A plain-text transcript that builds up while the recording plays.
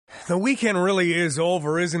The weekend really is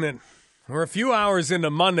over, isn't it? We're a few hours into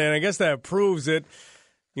Monday, and I guess that proves it.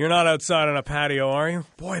 You're not outside on a patio, are you?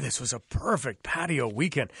 Boy, this was a perfect patio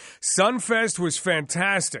weekend. Sunfest was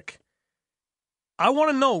fantastic. I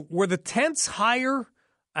want to know, were the tents higher?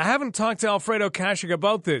 I haven't talked to Alfredo Kashik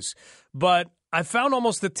about this, but I found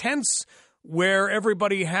almost the tents where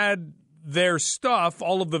everybody had their stuff,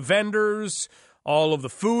 all of the vendors, all of the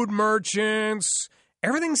food merchants,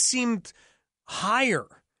 everything seemed higher.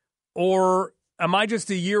 Or am I just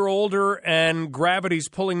a year older and gravity's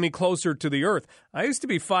pulling me closer to the earth? I used to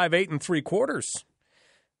be 5'8" 3/4.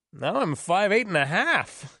 Now I'm 5'8"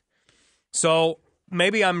 1/2. So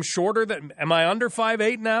maybe I'm shorter. Am I under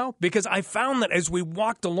 5'8" now? Because I found that as we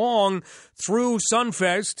walked along through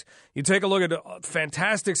Sunfest, you take a look at the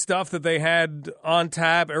fantastic stuff that they had on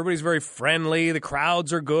tap. Everybody's very friendly. The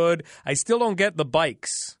crowds are good. I still don't get the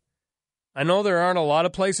bikes. I know there aren't a lot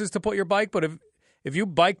of places to put your bike, but if you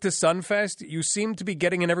bike to Sunfest, you seem to be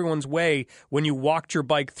getting in everyone's way when you walked your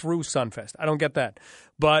bike through Sunfest. I don't get that.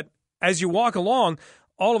 But as you walk along,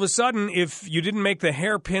 all of a sudden, if you didn't make the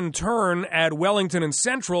hairpin turn at Wellington and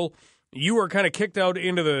Central, you were kind of kicked out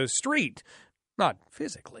into the street. Not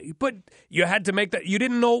physically, but you had to make that. You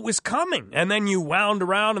didn't know it was coming. And then you wound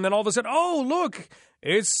around, and then all of a sudden, oh, look,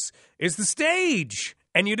 it's the stage.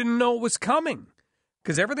 And you didn't know it was coming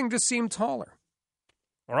because everything just seemed taller.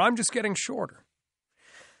 Or I'm just getting shorter.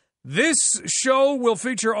 This show will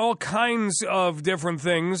feature all kinds of different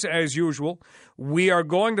things, as usual. We are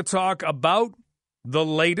going to talk about the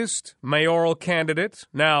latest mayoral candidate.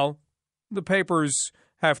 Now, the papers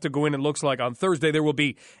have to go in, it looks like, on Thursday. There will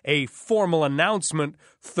be a formal announcement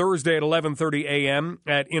Thursday at 11:30 a.m.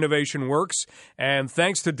 at Innovation Works. And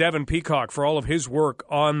thanks to Devin Peacock for all of his work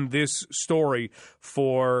on this story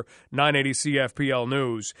for 980 CFPL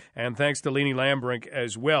News. And thanks to Leanie Lambrink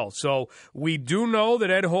as well. So we do know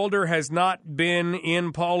that Ed Holder has not been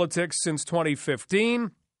in politics since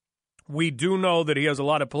 2015. We do know that he has a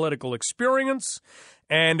lot of political experience.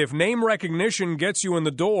 And if name recognition gets you in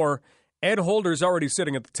the door, Ed Holder's already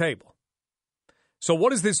sitting at the table. So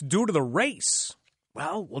what does this do to the race?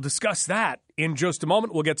 Well, we'll discuss that in just a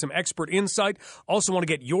moment. We'll get some expert insight. Also want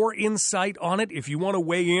to get your insight on it. If you want to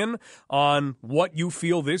weigh in on what you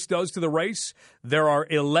feel this does to the race, there are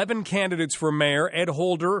 11 candidates for mayor. Ed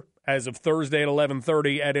Holder, as of Thursday at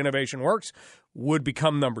 11:30 at Innovation Works, would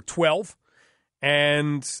become number 12.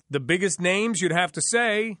 And the biggest names you'd have to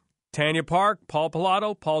say, Tanya Park, Paul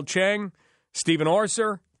Pilato, Paul Cheng, Stephen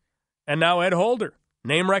Orser, and now Ed Holder.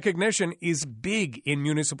 Name recognition is big in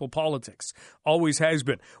municipal politics. Always has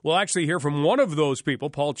been. We'll actually hear from one of those people,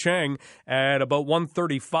 Paul Cheng, at about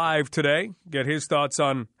 1:35 today. Get his thoughts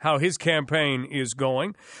on how his campaign is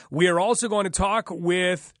going. We are also going to talk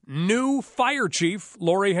with new fire chief,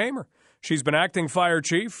 Lori Hamer. She's been acting fire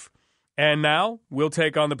chief, and now will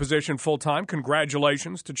take on the position full-time.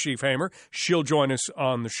 Congratulations to Chief Hamer. She'll join us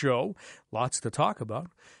on the show. Lots to talk about.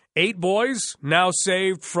 8 boys now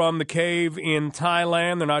saved from the cave in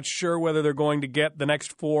Thailand. They're not sure whether they're going to get the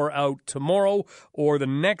next 4 out tomorrow or the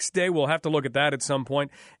next day. We'll have to look at that at some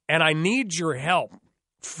point. And I need your help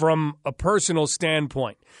from a personal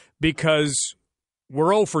standpoint because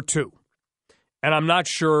we're 0 for 2. And I'm not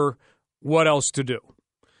sure what else to do.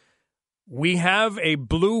 We have a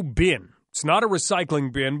blue bin. It's not a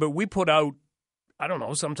recycling bin, but we put out, I don't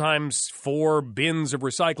know, sometimes 4 bins of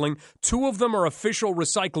recycling. 2 of them are official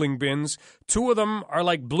recycling bins. 2 of them are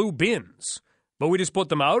like blue bins. But we just put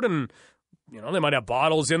them out and, they might have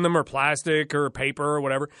bottles in them or plastic or paper or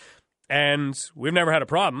whatever. And we've never had a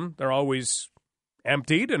problem. They're always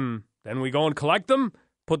emptied and then we go and collect them,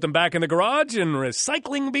 put them back in the garage and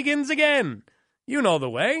recycling begins again. You know the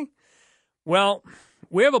way. Well,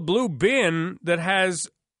 we have a blue bin that has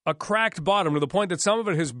a cracked bottom to the point that some of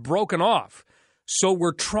it has broken off. So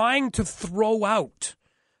we're trying to throw out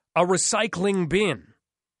a recycling bin.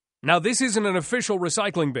 Now, this isn't an official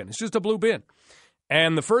recycling bin. It's just a blue bin.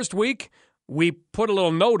 And the first week, we put a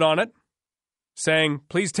little note on it saying,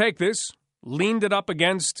 please take this, leaned it up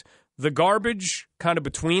against the garbage, kind of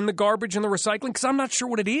between the garbage and the recycling, because I'm not sure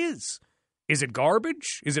what it is. Is it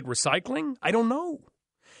garbage? Is it recycling? I don't know.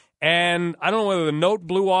 And I don't know whether the note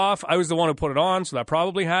blew off. I was the one who put it on, so that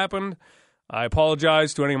probably happened. I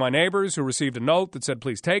apologize to any of my neighbors who received a note that said,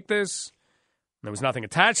 please take this. There was nothing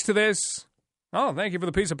attached to this. Oh, thank you for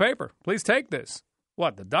the piece of paper. Please take this.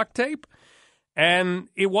 What, the duct tape? And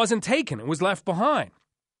it wasn't taken. It was left behind.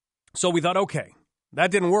 So we thought, okay,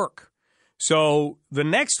 that didn't work. So the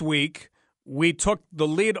next week, we took the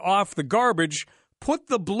lid off the garbage, put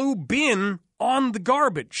the blue bin on the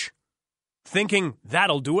garbage, thinking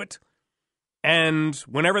that'll do it. And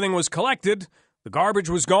when everything was collected, The garbage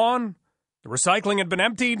was gone. The recycling had been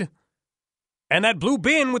emptied. And that blue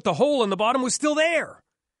bin with the hole in the bottom was still there.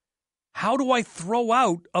 How do I throw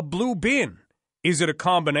out a blue bin? Is it a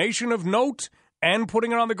combination of note and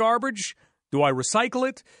putting it on the garbage? Do I recycle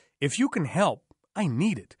it? If you can help, I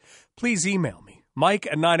need it. Please email me,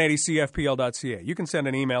 mike@980cfpl.ca. You can send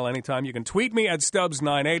an email anytime. You can tweet me at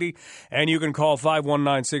Stubbs980, and you can call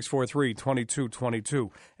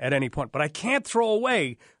 519-643-2222 at any point. But I can't throw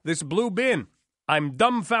away this blue bin. I'm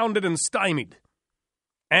dumbfounded and stymied.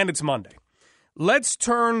 And it's Monday. Let's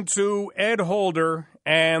turn to Ed Holder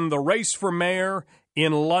and the race for mayor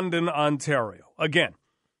in London, Ontario. Again,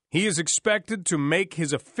 he is expected to make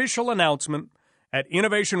his official announcement at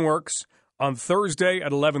Innovation Works on Thursday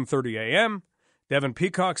at 11:30 a.m. Devin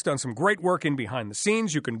Peacock's done some great work in behind the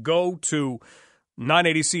scenes. You can go to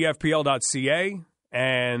 980cfpl.ca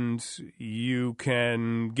and you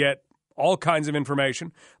can get all kinds of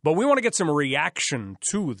information. But we want to get some reaction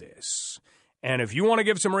to this. And if you want to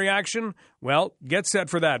give some reaction, well, get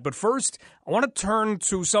set for that. But first, I want to turn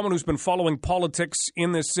to someone who's been following politics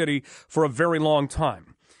in this city for a very long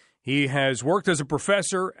time. He has worked as a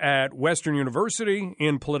professor at Western University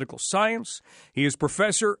in political science. He is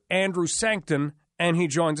Professor Andrew Sankton, and he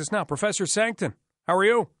joins us now. Professor Sankton, how are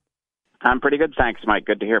you? I'm pretty good, thanks, Mike.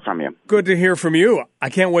 Good to hear from you. Good to hear from you.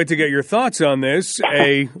 I can't wait to get your thoughts on this.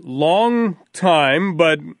 A long time,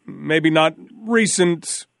 but maybe not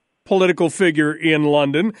recent political figure in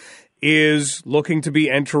London is looking to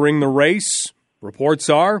be entering the race. Reports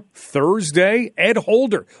are Thursday. Ed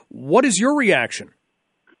Holder, what is your reaction?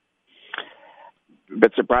 A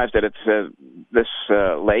bit surprised that it's this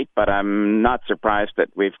late, but I'm not surprised that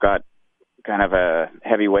we've got kind of a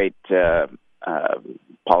heavyweight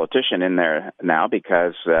politician in there now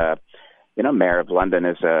because, Mayor of London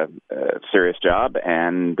is a serious job,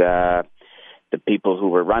 and the people who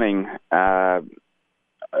were running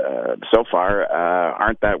so far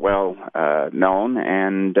aren't that well known,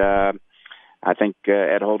 and I think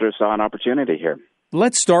Ed Holder saw an opportunity here.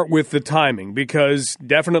 Let's start with the timing, because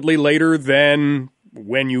definitely later than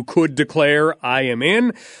when you could declare I am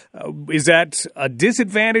in. Is that a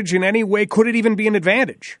disadvantage in any way? Could it even be an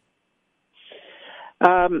advantage?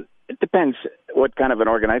 It depends what kind of an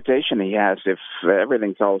organization he has. If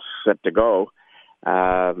everything's all set to go,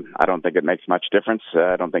 I don't think it makes much difference.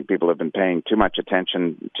 I don't think people have been paying too much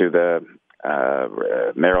attention to the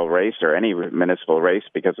mayoral race or any municipal race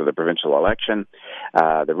because of the provincial election.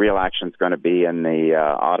 The real action is going to be in the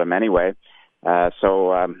autumn anyway.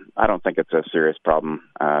 So I don't think it's a serious problem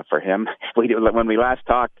for him. When we last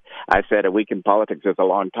talked, I said a week in politics is a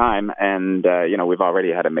long time, and we've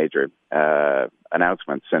already had a major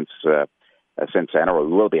announcement since then, or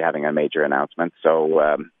we will be having a major announcement. So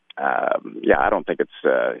I don't think it's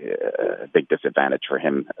a big disadvantage for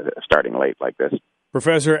him starting late like this.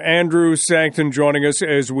 Professor Andrew Sankton joining us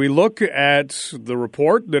as we look at the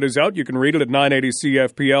report that is out. You can read it at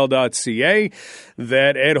 980cfpl.ca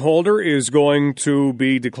that Ed Holder is going to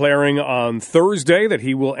be declaring on Thursday that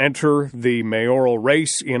he will enter the mayoral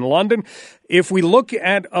race in London. If we look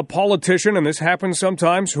at a politician, and this happens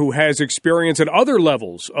sometimes, who has experience at other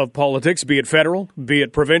levels of politics, be it federal, be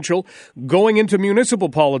it provincial, going into municipal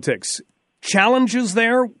politics, challenges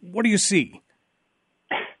there, what do you see?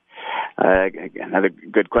 Another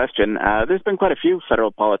good question. There's been quite a few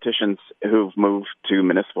federal politicians who've moved to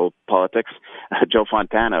municipal politics. Joe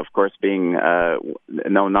Fontana, of course, being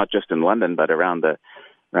known not just in London but around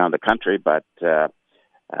the country, but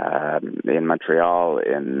in Montreal,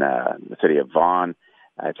 in the city of Vaughan,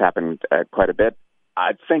 it's happened quite a bit.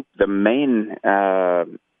 I think the main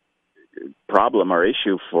problem or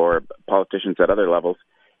issue for politicians at other levels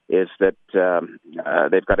is that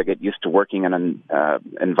they've got to get used to working in an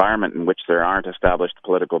environment in which there aren't established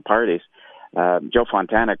political parties. Joe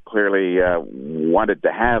Fontana clearly wanted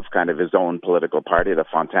to have kind of his own political party, the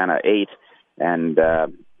Fontana 8, and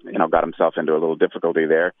got himself into a little difficulty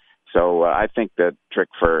there. So I think the trick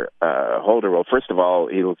for Holder, well, first of all,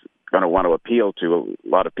 he's going to want to appeal to a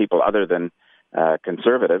lot of people other than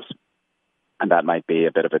conservatives, and that might be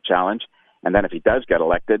a bit of a challenge. And then if he does get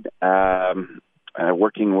elected,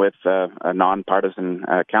 working with a nonpartisan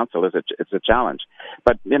council it's a challenge.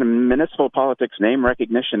 But in municipal politics, name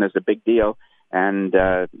recognition is a big deal, and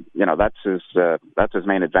that's his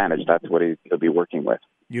main advantage. That's what he'll be working with.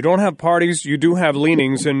 You don't have parties, you do have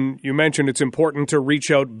leanings, and you mentioned it's important to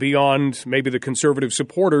reach out beyond maybe the conservative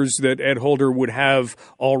supporters that Ed Holder would have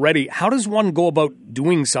already. How does one go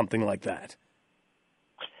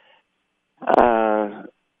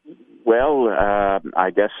Well, I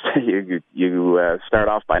guess you start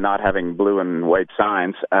off by not having blue and white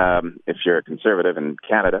signs if you're a conservative in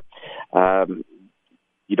Canada.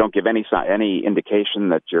 You don't give any indication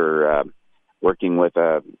that you're working with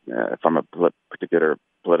from a particular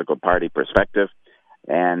political party perspective,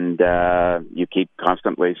 and you keep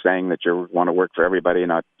constantly saying that you want to work for everybody,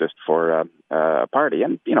 not just for a party.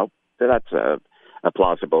 And that's a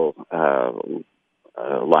plausible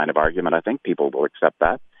line of argument. I think people will accept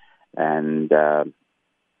that. And so,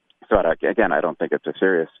 again, I don't think it's a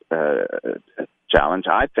serious challenge.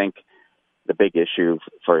 I think the big issue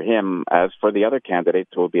for him, as for the other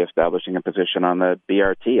candidates, will be establishing a position on the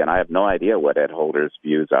BRT. And I have no idea what Ed Holder's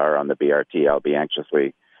views are on the BRT. I'll be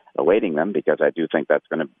anxiously awaiting them because I do think that's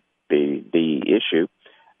going to be the issue.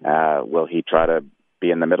 Will he try to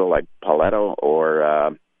be in the middle like Pauletto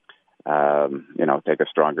or take a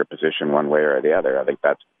stronger position one way or the other? I think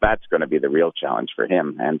that's going to be the real challenge for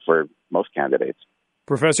him and for most candidates.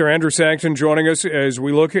 Professor Andrew Sankton joining us as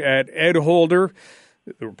we look at Ed Holder.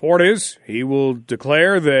 The report is he will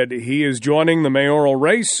declare that he is joining the mayoral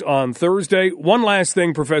race on Thursday. One last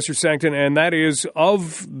thing, Professor Sankton, and that is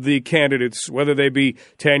of the candidates, whether they be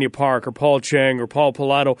Tanya Park or Paul Cheng or Paul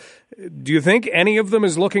Pauletto, do you think any of them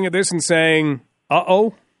is looking at this and saying,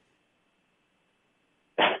 uh-oh?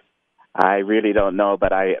 I really don't know,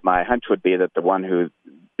 but my hunch would be that the one who'd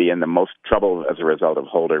be in the most trouble as a result of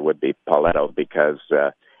Holder would be Pauletto, because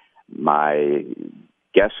my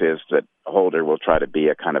guess is that Holder will try to be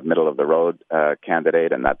a kind of middle-of-the-road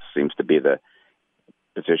candidate, and that seems to be the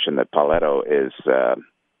position that Pauletto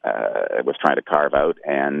was trying to carve out,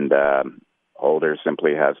 and Holder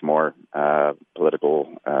simply has more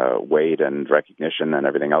political weight and recognition and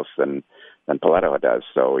everything else than Pauletto does.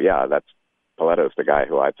 So, yeah, Pauletto's the guy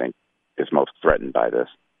who I think is most threatened by this.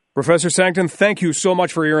 Professor Sankton, thank you so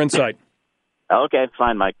much for your insight. Okay,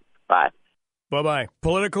 fine, Mike. Bye. Bye-bye.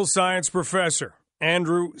 Political science professor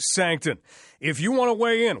Andrew Sankton. If you want to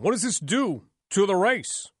weigh in, what does this do to the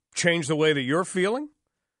race? Change the way that you're feeling?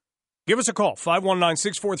 Give us a call,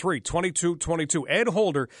 519-643-2222. Ed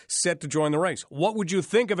Holder set to join the race. What would you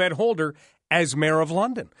think of Ed Holder as mayor of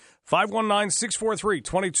London?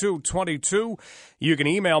 519-643-2222. You can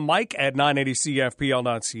email Mike at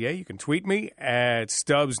 980cfpl.ca. You can tweet me at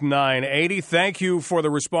Stubbs980. Thank you for the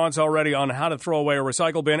response already on how to throw away a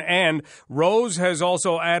recycle bin. And Rose has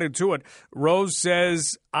also added to it. Rose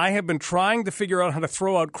says, I have been trying to figure out how to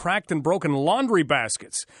throw out cracked and broken laundry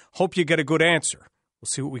baskets. Hope you get a good answer. We'll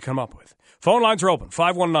see what we come up with. Phone lines are open,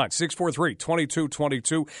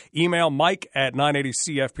 519-643-2222. Email Mike at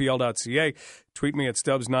 980cfpl.ca. Tweet me at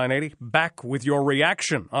Stubbs980. Back with your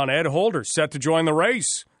reaction on Ed Holder set to join the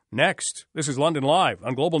race. Next, this is London Live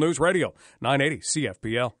on Global News Radio, 980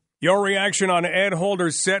 CFPL. Your reaction on Ed Holder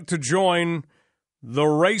set to join the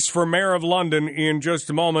race for mayor of London in just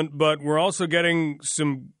a moment, but we're also getting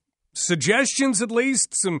some suggestions, at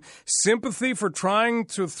least, some sympathy for trying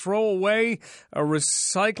to throw away a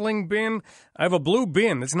recycling bin. I have a blue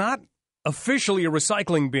bin. It's not officially a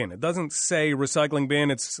recycling bin. It doesn't say recycling bin.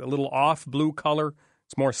 It's a little off blue color.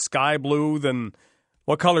 It's more sky blue than...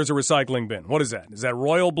 What color is a recycling bin? What is that? Is that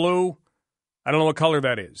royal blue? I don't know what color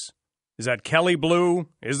that is. Is that Kelly blue?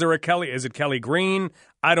 Is there a Kelly? Is it Kelly green?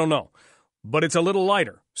 I don't know. But it's a little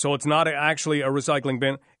lighter, so it's not actually a recycling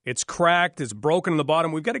bin. It's cracked. It's broken in the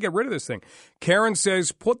bottom. We've got to get rid of this thing. Karen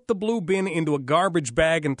says, put the blue bin into a garbage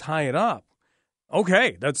bag and tie it up.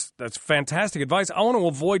 Okay, that's fantastic advice. I want to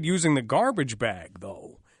avoid using the garbage bag,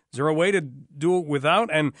 though. Is there a way to do it without?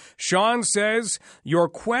 And Sean says, your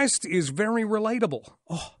quest is very relatable.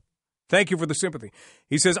 Oh, thank you for the sympathy.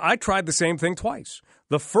 He says, I tried the same thing twice.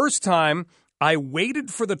 The first time, I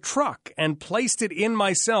waited for the truck and placed it in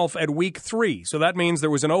myself at week 3. So that means there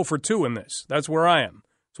was an 0 for 2 in this. That's where I am.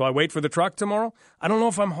 So I wait for the truck tomorrow? I don't know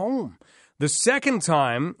if I'm home. The second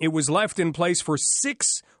time, it was left in place for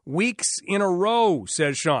 6 weeks in a row,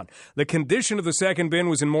 says Sean. The condition of the second bin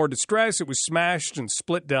was in more distress. It was smashed and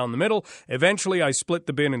split down the middle. Eventually, I split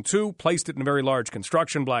the bin in 2, placed it in a very large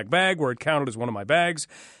construction black bag where it counted as one of my bags.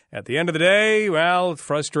 At the end of the day, well,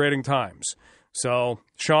 frustrating times. So,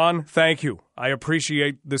 Sean, thank you. I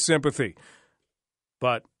appreciate the sympathy.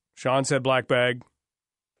 But Sean said black bag.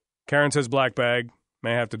 Karen says black bag.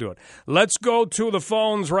 May have to do it. Let's go to the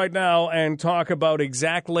phones right now and talk about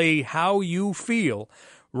exactly how you feel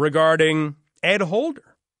regarding Ed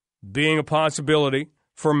Holder being a possibility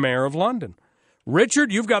for mayor of London.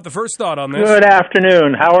 Richard, you've got the first thought on this. Good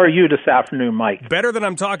afternoon. How are you this afternoon, Mike? Better than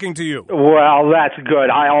I'm talking to you. Well, that's good.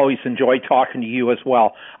 I always enjoy talking to you as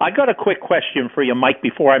well. I got a quick question for you, Mike,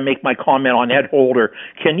 before I make my comment on Ed Holder.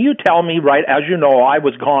 Can you tell me, right, as you know, I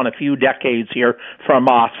was gone a few decades here from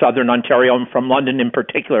southern Ontario and from London in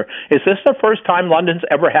particular. Is this the first time London's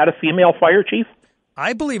ever had a female fire chief?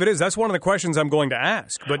 I believe it is. That's one of the questions I'm going to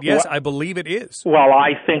ask. But yes, I believe it is. Well,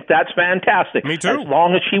 I think that's fantastic. Me too. As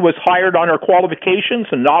long as she was hired on her qualifications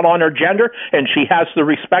and not on her gender, and she has the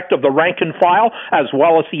respect of the rank and file as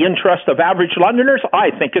well as the interest of average Londoners,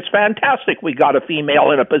 I think it's fantastic we got a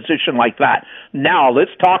female in a position like that. Now,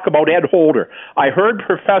 let's talk about Ed Holder. I heard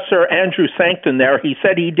Professor Andrew Sankton there. He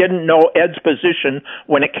said he didn't know Ed's position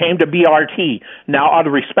when it came to BRT. Now, out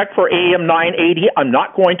of respect for AM 980, I'm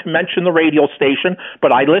not going to mention the radio station,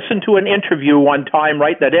 but I listened to an interview one time,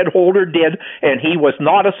 right, that Ed Holder did, and he was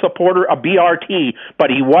not a supporter of BRT,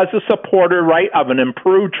 but he was a supporter, right, of an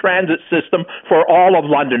improved transit system for all of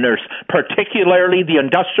Londoners, particularly the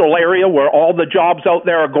industrial area where all the jobs out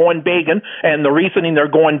there are going begging, and the reasoning they're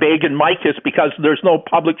going begging, Mike, is because there's no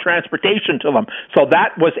public transportation to them. So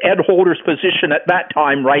that was Ed Holder's position at that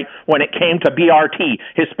time, right, when it came to BRT.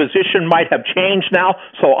 His position might have changed now,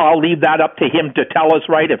 so I'll leave that up to him to tell us,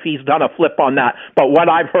 right, if he's done a flip on that. But what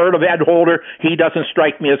I've heard of Ed Holder, he doesn't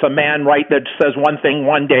strike me as a man, right, that says one thing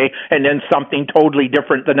one day and then something totally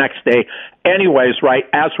different the next day. Anyways, right,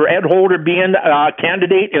 as for Ed Holder being a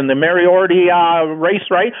candidate in the majority race,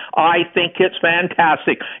 right, I think it's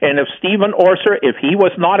fantastic. And if Stephen Orser, if he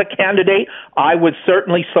was not a candidate, I would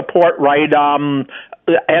certainly support, right,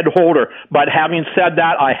 Ed Holder. But having said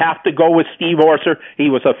that, I have to go with Steve Orser. He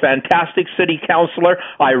was a fantastic city councilor.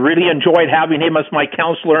 I really enjoyed having him as my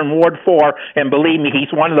councilor in Ward 4, and believe me,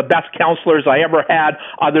 he's one of the best councilors I ever had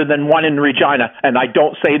other than one in Regina, and I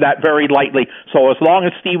don't say that very lightly. So as long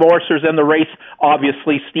as Steve Orser's in the race,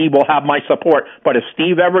 obviously Steve will have my support. But if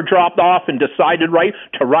Steve ever dropped off and decided, right,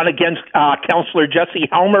 to run against Councilor Jesse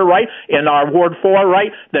Helmer, right, in our Ward 4,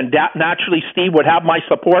 right, then naturally Steve would have my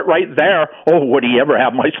support right there. Oh, would he ever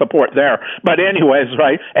have my support there? But anyways,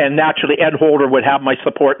 right, and naturally Ed Holder would have my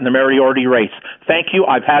support in the majority race. Thank you.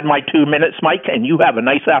 I've had my 2 minutes, Mike, and you have a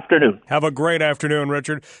nice afternoon. Have a great afternoon,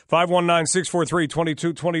 Richard.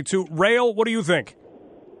 519-643-2222. Rail, what do you think?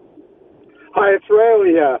 Hi, it's Rail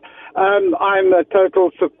here. I'm a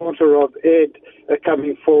total supporter of Ed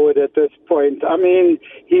coming forward at this point. I mean,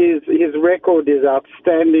 his record is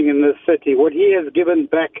outstanding in this city. What he has given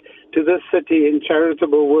back to this city in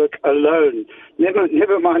charitable work alone.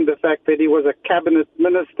 Never mind the fact that he was a cabinet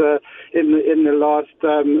minister in the last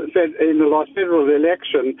federal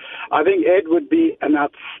election. I think Ed would be an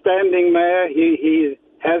outstanding mayor. He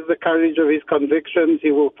has the courage of his convictions.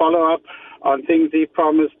 He will follow up on things he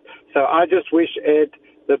promised. So I just wish Ed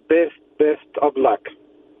the best of luck.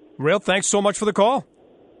 Rail, thanks so much for the call.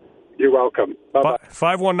 You're welcome. Bye-bye.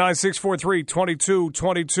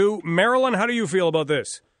 519-643-2222. Marilyn, how do you feel about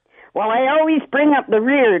this? Well, I always bring up the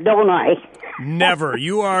rear, don't I? Never.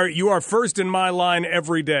 You are first in my line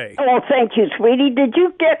every day. Oh, thank you, sweetie. Did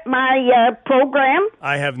you get my program?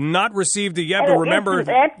 I have not received it yet, but remember,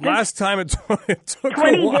 last time it took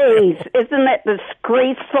 20 a while. days. Isn't that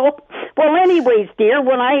disgraceful? Well, anyways, dear,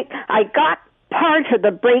 when I got part of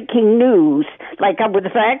the breaking news, like I was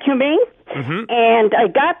vacuuming, and I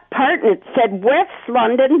got part and it said West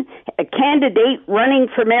London, a candidate running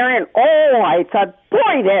for mayor, and I thought,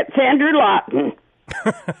 boy, that's Andrew Lawton.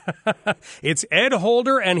 It's Ed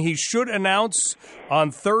Holder, and he should announce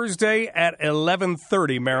on Thursday at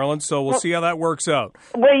 11:30, Marilyn, so we'll see how that works out.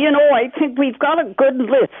 Well, I think we've got a good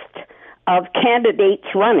list of candidates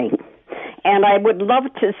running. And I would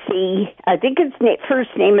love to see, I think his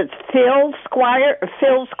first name is Phil Squire.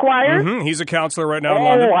 Mm-hmm. He's a counselor right now in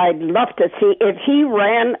London. Oh, I'd love to see. If he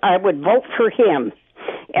ran, I would vote for him.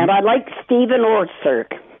 And I like Stephen Orser.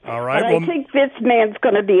 All right. But I think this man's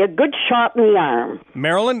going to be a good shot in the arm.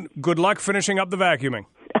 Marilyn, good luck finishing up the vacuuming.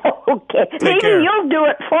 Okay. Maybe care. you'll do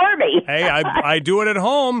it for me. Hey, I do it at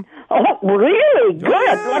home. Oh, really? Good.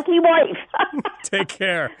 Yeah. Lucky wife. Take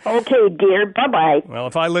care. Okay, dear. Bye-bye. Well,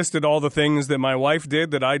 if I listed all the things that my wife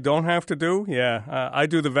did that I don't have to do, I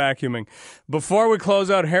do the vacuuming. Before we close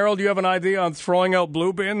out, Harold, do you have an idea on throwing out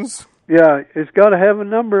blue bins? Yeah, it's got to have a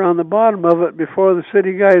number on the bottom of it before the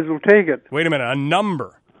city guys will take it. Wait a minute, a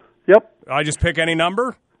number? Yep. I just pick any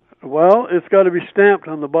number? Well, it's got to be stamped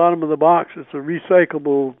on the bottom of the box. It's a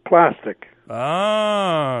recyclable plastic.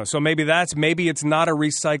 Ah, so maybe it's not a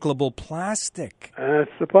recyclable plastic.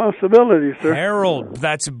 That's a possibility, sir. Harold,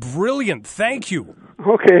 that's brilliant. Thank you.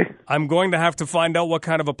 Okay. I'm going to have to find out what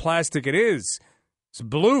kind of a plastic it is. It's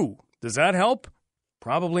blue. Does that help?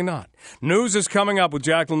 Probably not. News is coming up with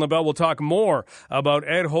Jacqueline LaBelle. We'll talk more about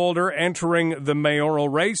Ed Holder entering the mayoral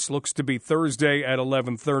race. Looks to be Thursday at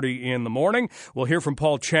 11:30 in the morning. We'll hear from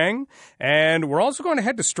Paul Cheng. And we're also going to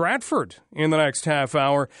head to Stratford in the next half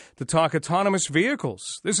hour to talk autonomous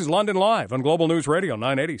vehicles. This is London Live on Global News Radio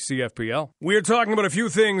 980 CFPL. We are talking about a few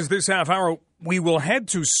things this half hour. We will head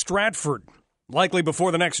to Stratford, likely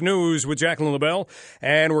before the next news with Jacqueline LaBelle.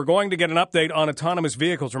 And we're going to get an update on autonomous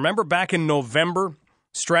vehicles. Remember back in November,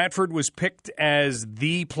 Stratford was picked as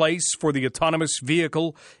the place for the Autonomous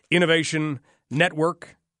Vehicle Innovation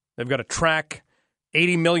Network. They've got a track,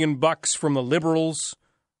 $80 million from the Liberals.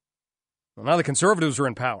 Well, now the Conservatives are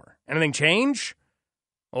in power. Anything change?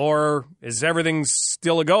 Or is everything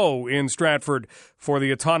still a go in Stratford for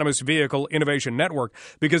the Autonomous Vehicle Innovation Network?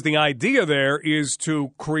 Because the idea there is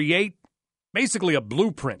to create basically a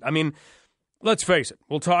blueprint. I mean, let's face it,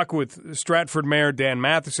 we'll talk with Stratford Mayor Dan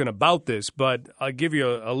Matheson about this, but I'll give you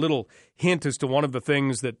a little hint as to one of the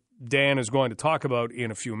things that Dan is going to talk about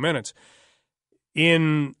in a few minutes.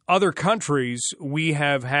 In other countries, we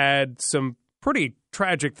have had some pretty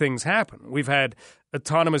tragic things happen. We've had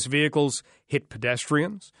autonomous vehicles hit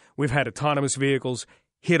pedestrians. We've had autonomous vehicles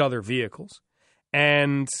hit other vehicles.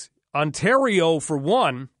 And Ontario, for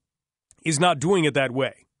one, is not doing it that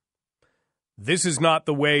way. This is not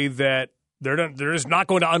the way that they're just not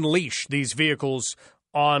going to unleash these vehicles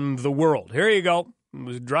on the world. Here you go.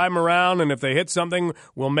 Drive them around, and if they hit something,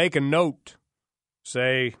 we'll make a note.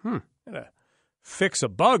 Say, fix a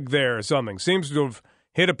bug there or something. Seems to have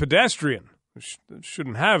hit a pedestrian.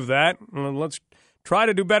 Shouldn't have that. Well, let's try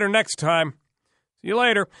to do better next time. See you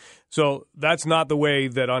later. So that's not the way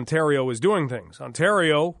that Ontario is doing things.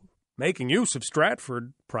 Ontario, making use of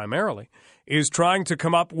Stratford primarily, is trying to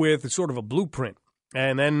come up with sort of a blueprint.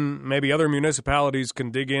 And then maybe other municipalities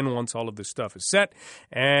can dig in once all of this stuff is set.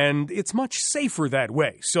 And it's much safer that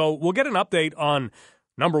way. So we'll get an update on,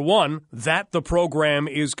 number one, that the program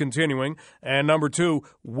is continuing. And number two,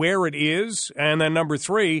 where it is. And then number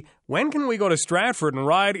three, when can we go to Stratford and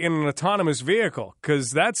ride in an autonomous vehicle?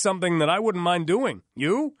 Because that's something that I wouldn't mind doing.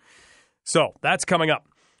 You? So that's coming up.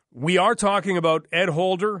 We are talking about Ed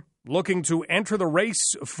Holder looking to enter the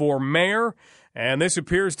race for mayor. And this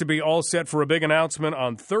appears to be all set for a big announcement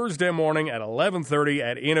on Thursday morning at 11:30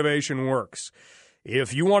 at Innovation Works.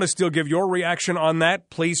 If you want to still give your reaction on that,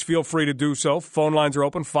 please feel free to do so. Phone lines are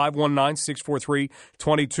open,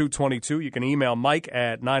 519-643-2222. You can email Mike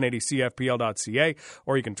at 980cfpl.ca,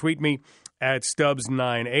 or you can tweet me at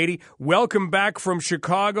Stubbs980. Welcome back from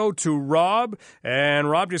Chicago to Rob. And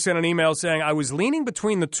Rob just sent an email saying, I was leaning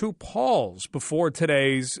between the two Pauls before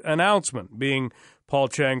today's announcement, being Paul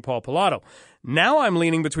Cheng, Paul Pilato. Now I'm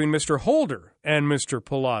leaning between Mr. Holder and Mr.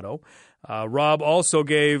 Pilato. Rob also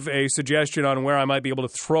gave a suggestion on where I might be able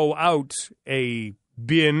to throw out a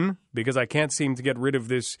bin because I can't seem to get rid of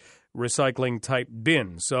this recycling-type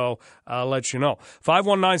bin. So I'll let you know.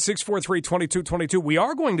 519-643-2222. We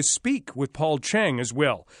are going to speak with Paul Cheng as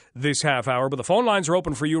well this half hour, but the phone lines are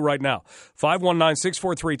open for you right now.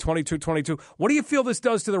 519-643-2222. What do you feel this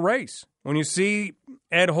does to the race? When you see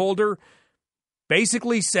Ed Holder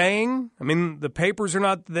basically saying, I mean, the papers are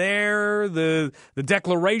not there, the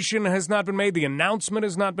declaration has not been made, the announcement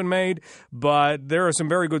has not been made, but there are some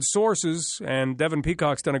very good sources, and Devin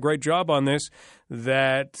Peacock's done a great job on this,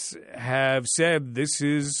 that have said this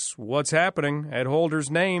is what's happening. Ed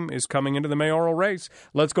Holder's name is coming into the mayoral race.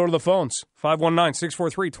 Let's go to the phones.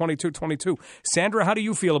 519-643-2222. Sandra, how do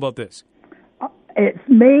you feel about this? It's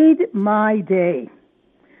made my day.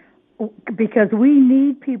 Because we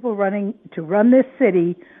need people to run this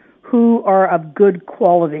city who are of good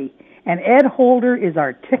quality. And Ed Holder is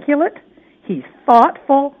articulate, he's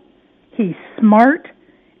thoughtful, he's smart,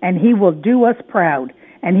 and he will do us proud.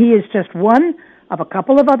 And he is just one of a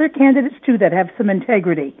couple of other candidates, too, that have some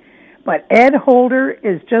integrity. But Ed Holder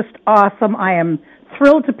is just awesome. I am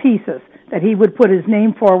thrilled to pieces that he would put his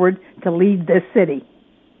name forward to lead this city.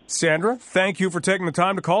 Sandra, thank you for taking the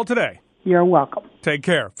time to call today. You're welcome. Take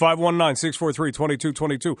care.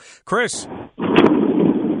 519-643-2222. Chris.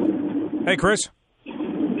 Hey, Chris.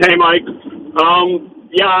 Hey, Mike. I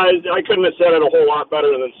couldn't have said it a whole lot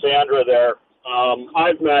better than Sandra there.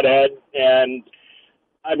 I've met Ed, and,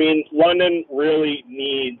 I mean, London really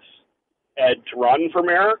needs Ed to run for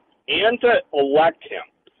mayor and to elect him.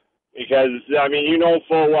 Because, I mean, you know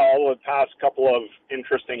full well the past couple of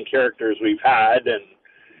interesting characters we've had and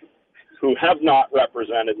who have not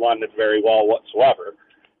represented London very well whatsoever.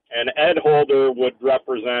 And Ed Holder would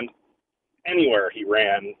represent anywhere he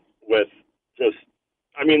ran with just,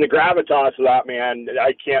 I mean, the gravitas of that man,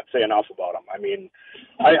 I can't say enough about him. I mean,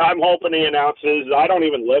 I'm hoping he announces, I don't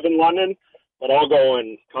even live in London, but I'll go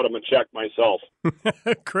and cut him a check myself.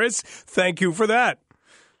 Chris, thank you for that.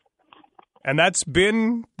 And that's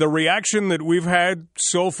been the reaction that we've had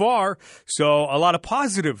so far. So a lot of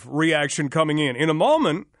positive reaction coming in. In a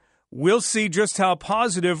moment, we'll see just how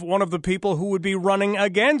positive one of the people who would be running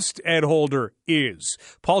against Ed Holder is.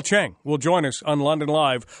 Paul Cheng will join us on London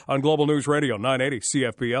Live on Global News Radio 980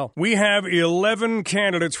 CFPL. We have 11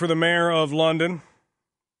 candidates for the mayor of London.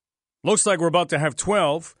 Looks like we're about to have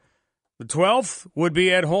 12. The 12th would be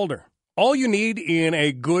Ed Holder. All you need in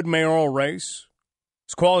a good mayoral race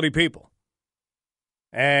is quality people.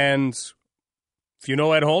 And if you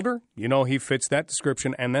know Ed Holder, you know he fits that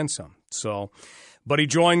description and then some. But he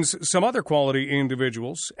joins some other quality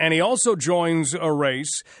individuals, and he also joins a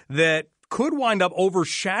race that could wind up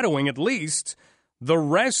overshadowing at least the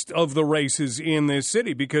rest of the races in this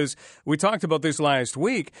city, because we talked about this last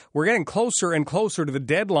week. We're getting closer and closer to the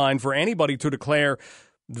deadline for anybody to declare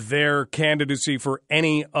their candidacy for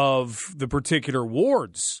any of the particular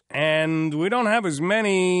wards. And we don't have as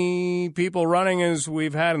many people running as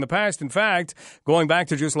we've had in the past. In fact, going back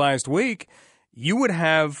to just last week, you would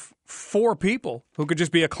have 4 people who could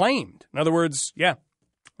just be acclaimed. In other words, you're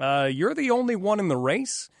the only one in the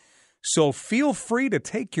race, so feel free to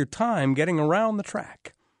take your time getting around the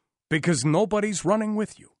track because nobody's running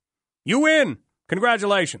with you. You win.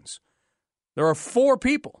 Congratulations. There are 4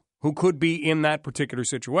 people who could be in that particular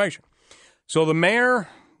situation. So the mayor,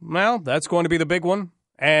 well, that's going to be the big one,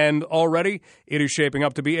 and already it is shaping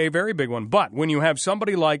up to be a very big one. But when you have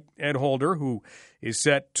somebody like Ed Holder, who is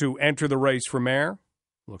set to enter the race for mayor,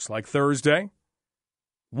 looks like Thursday,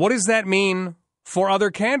 what does that mean for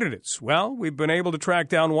other candidates? Well, we've been able to track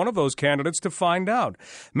down one of those candidates to find out.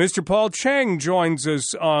 Mr. Paul Cheng joins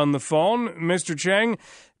us on the phone. Mr. Cheng,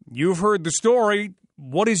 you've heard the story.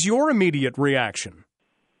 What is your immediate reaction?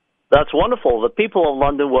 That's wonderful. The people of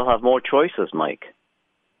London will have more choices, Mike.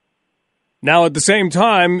 Now, at the same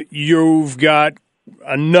time, you've got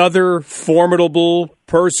another formidable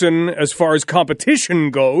person as far as competition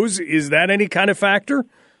goes. Is that any kind of factor?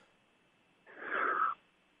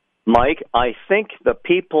 Mike, I think the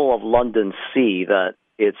people of London see that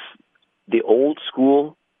it's the old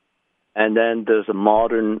school, and then there's a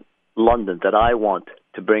modern London that I want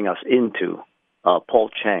to bring us into. Paul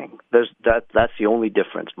Cheng. That's the only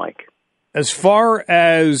difference, Mike. As far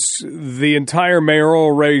as the entire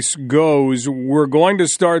mayoral race goes, we're going to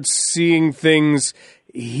start seeing things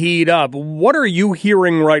heat up. What are you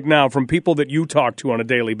hearing right now from people that you talk to on a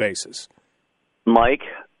daily basis? Mike,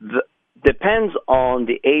 depends on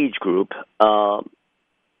the age group.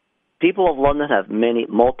 People of London have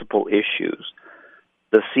multiple issues.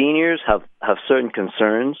 The seniors have certain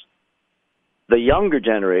concerns. The younger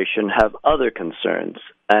generation have other concerns,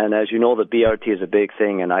 and as you know, the BRT is a big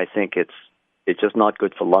thing, and I think it's just not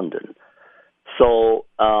good for London. So,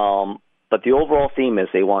 but the overall theme is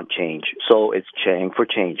they want change. So it's Cheng for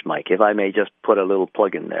change, Mike, if I may just put a little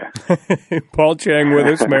plug in there. Paul Cheng with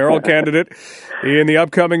us, mayoral candidate in the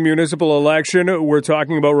upcoming municipal election. We're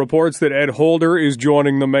talking about reports that Ed Holder is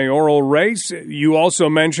joining the mayoral race. You also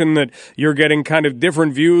mentioned that you're getting kind of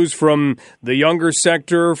different views from the younger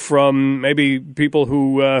sector, from maybe people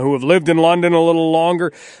who have lived in London a little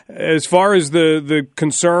longer. As far as the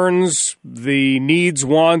concerns, the needs,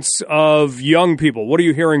 wants of young people, what are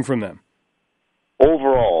you hearing from them?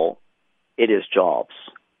 Overall, it is jobs,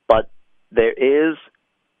 but there is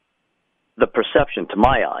the perception, to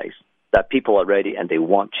my eyes, that people are ready and they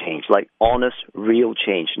want change, like honest, real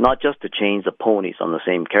change, not just to change the ponies on the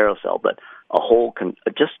same carousel, but a whole,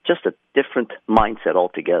 just a different mindset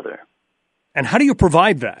altogether. And how do you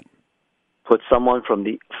provide that? Put someone put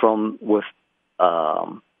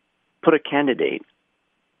a candidate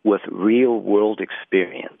with real world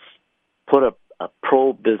experience. Put a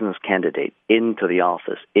pro-business candidate into the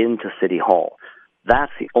office, into City Hall.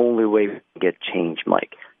 That's the only way we can get change,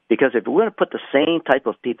 Mike. Because if we're going to put the same type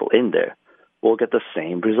of people in there, we'll get the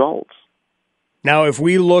same results. Now, if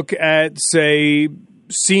we look at, say,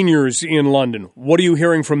 seniors in London, what are you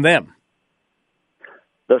hearing from them?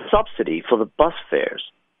 The subsidy for the bus fares.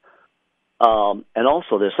 And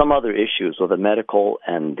also there's some other issues with the medical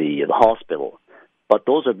and the hospital. But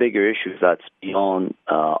those are bigger issues that's beyond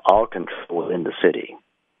our control in the city.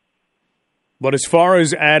 But as far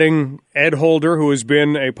as adding Ed Holder, who has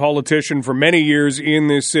been a politician for many years in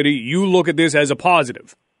this city, you look at this as a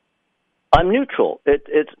positive. I'm neutral.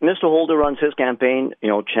 It's Mr. Holder runs his campaign.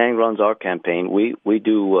 Cheng runs our campaign. We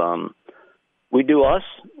do us.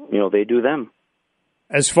 They do them.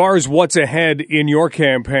 As far as what's ahead in your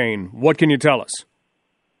campaign, what can you tell us?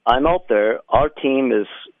 I'm out there. Our team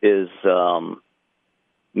is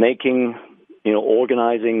making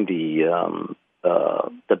organizing the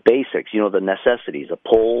basics, the necessities, the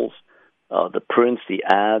polls, the prints, the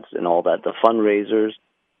ads, and all that, the fundraisers.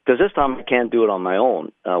 Because this time I can't do it on my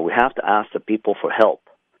own. We have to ask the people for help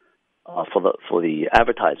for the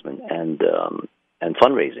advertisement and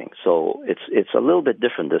fundraising. So it's a little bit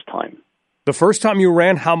different this time. The first time you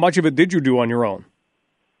ran, how much of it did you do on your own?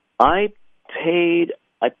 I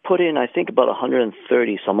put in, I think, about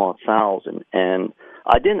 130 some odd thousand, and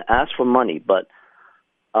I didn't ask for money, but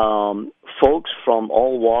folks from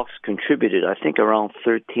all walks contributed, I think, around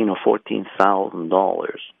 $13,000 or $14,000.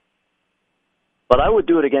 But I would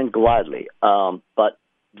do it again gladly. But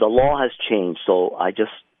the law has changed, so I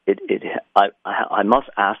must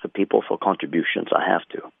ask the people for contributions. I have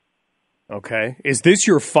to. Okay. Is this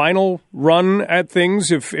your final run at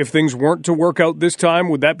things? If things weren't to work out this time,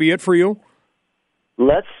 would that be it for you?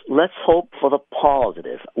 Let's hope for the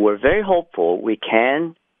positive. We're very hopeful we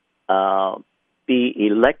can be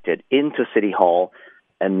elected into City Hall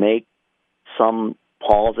and make some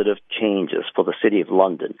positive changes for the City of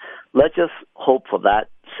London. Let's just hope for that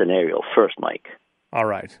scenario first, Mike. All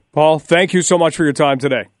right. Paul, thank you so much for your time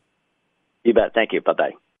today. You bet. Thank you.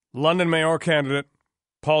 Bye-bye. London mayor candidate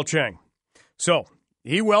Paul Cheng. So,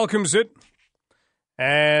 he welcomes it,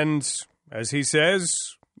 and as he says,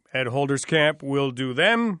 Ed Holder's camp will do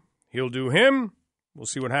them, he'll do him. We'll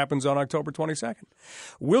see what happens on October 22nd.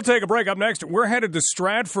 We'll take a break. Up next, we're headed to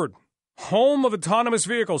Stratford, home of autonomous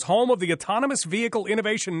vehicles, home of the Autonomous Vehicle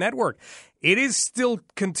Innovation Network. It is still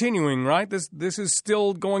continuing, right? This is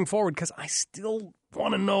still going forward, because I still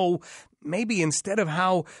want to know, maybe instead of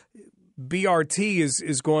how BRT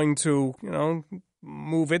is going to,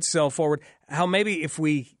 move itself forward, how maybe if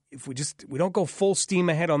we don't go full steam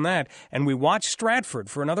ahead on that and we watch Stratford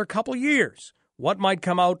for another couple years, what might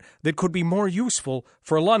come out that could be more useful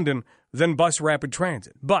for London than bus rapid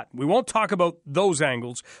transit. But we won't talk about those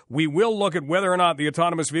angles. We will look at whether or not the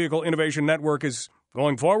Autonomous Vehicle Innovation Network is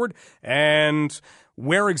going forward and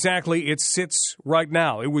where exactly it sits right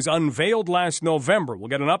now. It was unveiled last November. We'll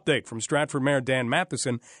get an update from Stratford Mayor Dan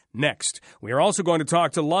Matheson next. We are also going to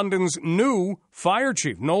talk to London's new fire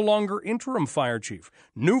chief, no longer interim fire chief,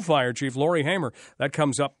 new fire chief, Laurie Hamer. That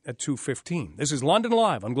comes up at 2:15. This is London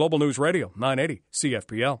Live on Global News Radio, 980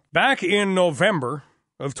 CFPL. Back in November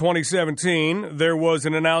of 2017, there was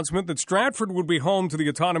an announcement that Stratford would be home to the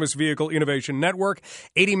Autonomous Vehicle Innovation Network.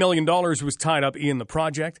 $80 million was tied up in the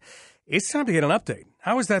project. It's time to get an update.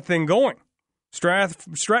 How is that thing going?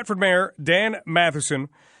 Stratford Mayor Dan Matheson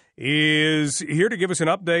is here to give us an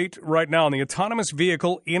update right now on the Autonomous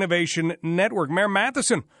Vehicle Innovation Network. Mayor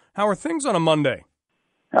Matheson, how are things on a Monday?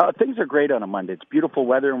 Things are great on a Monday. It's beautiful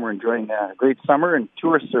weather, and we're enjoying a great summer, and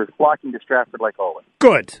tourists are flocking to Stratford like always.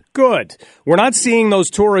 Good. We're not seeing those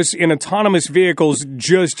tourists in autonomous vehicles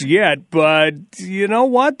just yet, but you know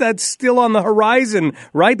what? That's still on the horizon,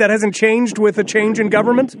 right? That hasn't changed with a change in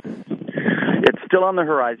government? It's still on the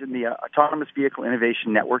horizon. The Autonomous Vehicle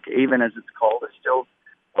Innovation Network, AVIN as it's called, is still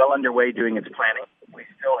well underway doing its planning. We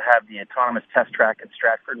still have the autonomous test track at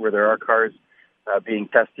Stratford where there are cars being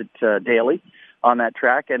tested daily on that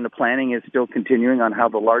track, and the planning is still continuing on how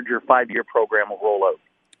the larger 5-year program will roll out.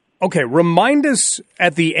 Okay, remind us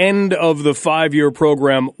at the end of the 5-year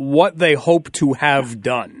program what they hope to have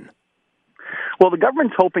done. Well, the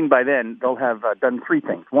government's hoping by then they'll have done 3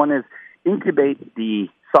 things. One is incubate the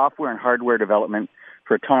software and hardware development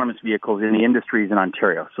for autonomous vehicles in the industries in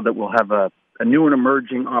Ontario, so that we'll have a new and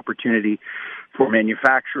emerging opportunity for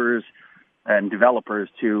manufacturers and developers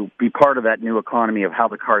to be part of that new economy of how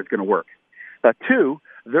the car is going to work. 2,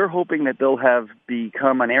 they're hoping that they'll have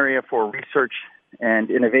become an area for research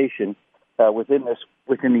and innovation within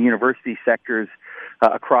the university sectors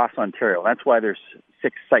across Ontario. That's why there's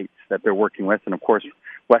 6 sites that they're working with, and of course,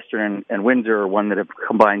 Western and Windsor are one that have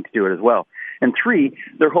combined to do it as well. And 3,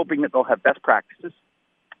 they're hoping that they'll have best practices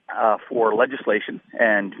for legislation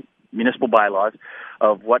and municipal bylaws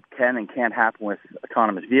of what can and can't happen with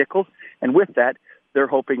autonomous vehicles, and with that, they're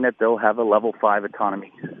hoping that they'll have a level 5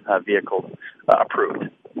 autonomy vehicle approved.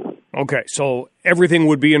 Okay, so everything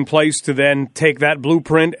would be in place to then take that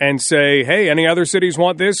blueprint and say, hey, any other cities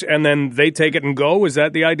want this? And then they take it and go? Is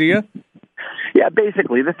that the idea? Yeah,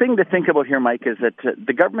 basically. The thing to think about here, Mike, is that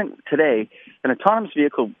the government today, an autonomous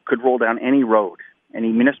vehicle could roll down any road,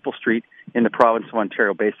 any municipal street in the province of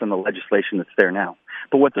Ontario based on the legislation that's there now.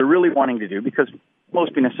 But what they're really wanting to do, because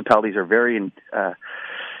most municipalities are very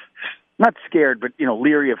not scared, but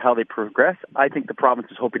leery of how they progress, I think the province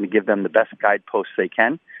is hoping to give them the best guideposts they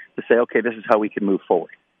can to say, okay, this is how we can move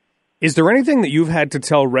forward. Is there anything that you've had to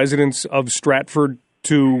tell residents of Stratford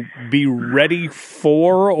to be ready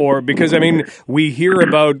for? Or because, I mean, we hear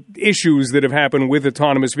about issues that have happened with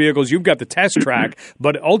autonomous vehicles. You've got the test track,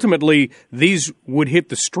 but ultimately these would hit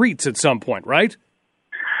the streets at some point, right?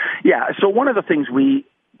 Yeah, so one of the things we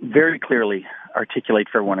very clearly articulate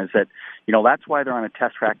for everyone is that, that's why they're on a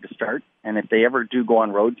test track to start. And if they ever do go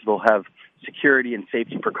on roads, they'll have security and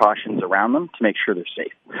safety precautions around them to make sure they're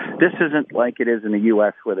safe. This isn't like it is in the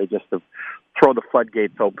U.S. where they just throw the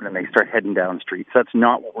floodgates open and they start heading down streets. That's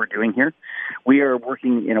not what we're doing here. We are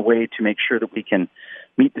working in a way to make sure that we can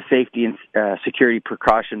meet the safety and security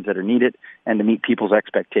precautions that are needed and to meet people's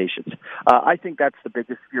expectations. I think that's the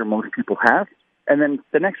biggest fear most people have. And then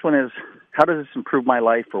the next one is, how does this improve my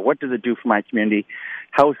life, or what does it do for my community?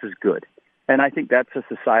 How is this good? And I think that's a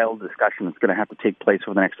societal discussion that's going to have to take place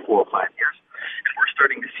over the next 4 or 5 years. And we're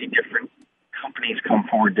starting to see different companies come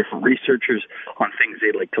forward, different researchers on things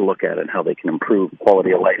they'd like to look at and how they can improve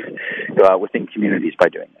quality of life within communities by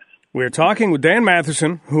doing this. We're talking with Dan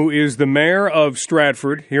Matheson, who is the mayor of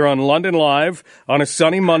Stratford, here on London Live on a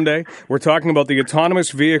sunny Monday. We're talking about the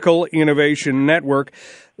Autonomous Vehicle Innovation Network.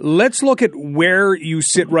 Let's look at where you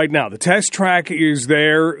sit right now. The test track is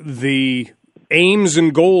there. The aims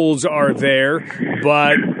and goals are there.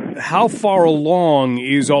 But how far along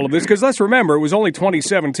is all of this? Because let's remember, it was only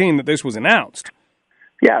 2017 that this was announced.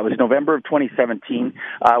 Yeah, it was November of 2017.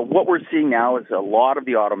 What we're seeing now is a lot of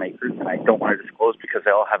the automakers, and I don't want to disclose because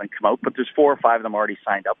they all haven't come out, but there's 4 or 5 of them already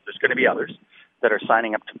signed up. There's going to be others that are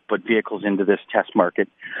signing up to put vehicles into this test market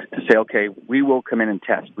to say, okay, we will come in and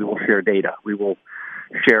test. We will share data. We will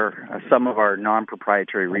share some of our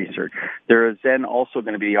non-proprietary research. There is then also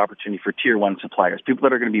going to be the opportunity for Tier 1 suppliers, people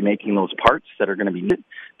that are going to be making those parts that are going to be needed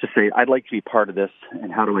to say, I'd like to be part of this,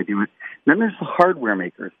 and how do I do it? And then there's the hardware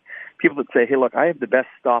makers. People that say, hey, look, I have the best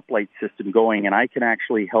stoplight system going, and I can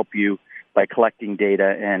actually help you by collecting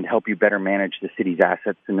data and help you better manage the city's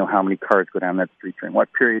assets and know how many cars go down that street during what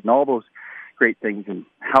period and all those great things and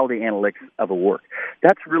how the analytics of it work.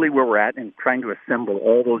 That's really where we're at in trying to assemble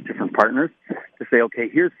all those different partners to say, okay,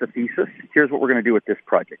 here's the thesis. Here's what we're going to do with this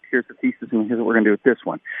project. Here's the thesis, and here's what we're going to do with this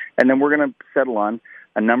one. And then we're going to settle on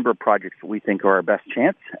a number of projects that we think are our best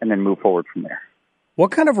chance and then move forward from there.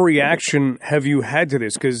 What kind of reaction have you had to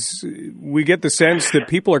this? Because we get the sense that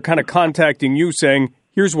people are kind of contacting you saying,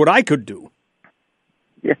 here's what I could do.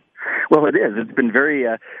 Yeah, well, it is. It's been very,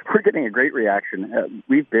 we're getting a great reaction.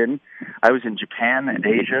 I was in Japan and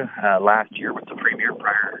Asia last year with the Premier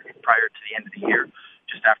prior to the end of the year,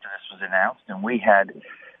 just after this was announced. And we had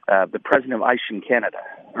the president of Aisin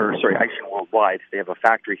Worldwide. They have a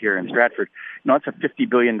factory here in Stratford. It's a $50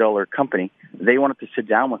 billion company. They wanted to sit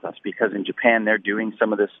down with us because in Japan they're doing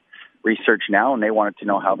some of this research now, and they wanted to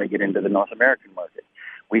know how they get into the North American market.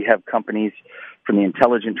 We have companies from the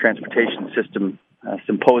Intelligent Transportation System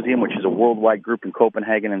Symposium, which is a worldwide group in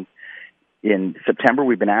Copenhagen, in September.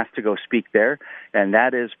 We've been asked to go speak there, and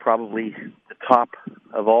that is probably the top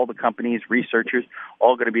of all the companies, researchers,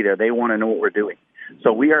 all going to be there. They want to know what we're doing.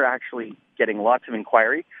 So we are actually getting lots of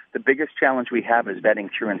inquiry. The biggest challenge we have is vetting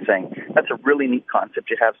through and saying, that's a really neat concept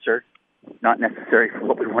you have, sir. Not necessary for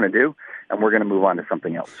what we want to do, and we're going to move on to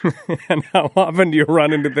something else. And how often do you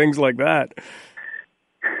run into things like that?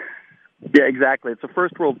 Yeah, exactly. It's a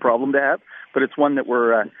first world problem to have, but it's one that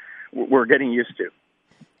we're getting used to.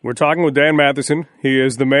 We're talking with Dan Matheson. He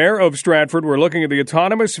is the mayor of Stratford. We're looking at the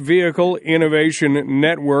Autonomous Vehicle Innovation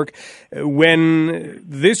Network. When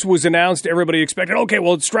this was announced, everybody expected, okay,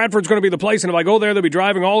 well, Stratford's going to be the place, and if I go there, they'll be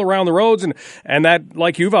driving all around the roads, and that,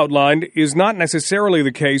 like you've outlined, is not necessarily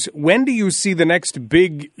the case. When do you see the next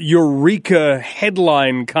big eureka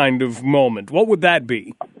headline kind of moment? What would that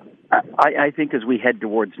be? I think as we head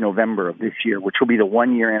towards November of this year, which will be the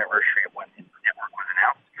 1-year anniversary of when the network was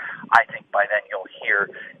announced, I think by then you'll hear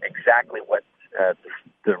exactly what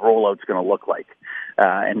the rollout's going to look like.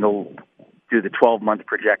 And they'll do the 12-month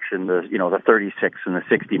projection, the 36 and the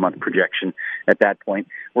 60-month projection. At that point,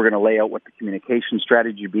 we're going to lay out what the communication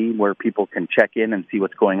strategy be, where people can check in and see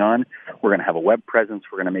what's going on. We're going to have a web presence.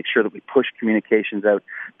 We're going to make sure that we push communications out.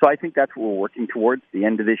 So I think that's what we're working towards the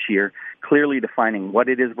end of this year, clearly defining what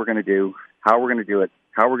it is we're going to do, how we're going to do it,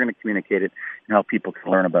 how we're going to communicate it, and how people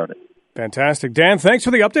can learn about it. Fantastic. Dan, thanks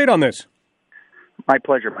for the update on this. My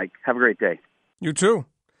pleasure, Mike. Have a great day. You too.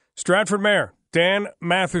 Stratford Mayor Dan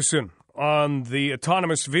Matheson on the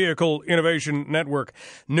Autonomous Vehicle Innovation Network.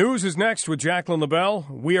 News is next with Jacqueline LaBelle.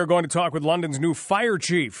 We are going to talk with London's new fire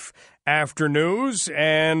chief after news,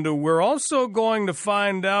 and we're also going to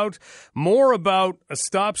find out more about a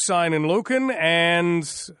stop sign in Lucan, and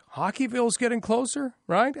Hockeyville's getting closer,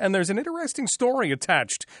 right? And there's an interesting story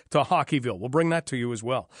attached to Hockeyville. We'll bring that to you as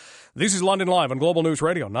well. This is London Live on Global News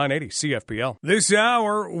Radio, 980 CFPL. This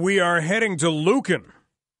hour, we are heading to Lucan.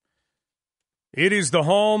 It is the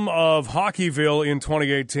home of Hockeyville in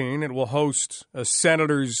 2018. It will host a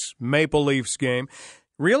Senators Maple Leafs game.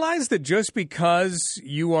 Realize that just because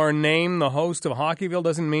you are named the host of Hockeyville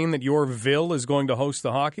doesn't mean that your Ville is going to host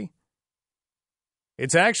the hockey.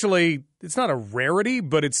 It's not a rarity,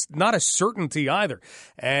 but it's not a certainty either.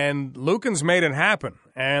 And Lucan's made it happen,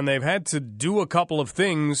 and they've had to do a couple of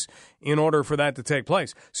things in order for that to take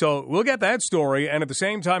place. So we'll get that story, and at the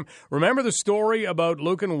same time, remember the story about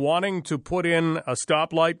Lucan wanting to put in a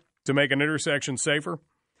stoplight to make an intersection safer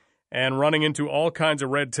and running into all kinds of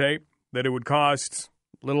red tape, that it would cost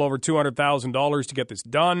a little over $200,000 to get this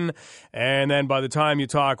done, and then by the time you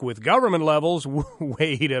talk with government levels,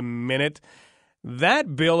 wait a minute,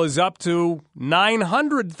 that bill is up to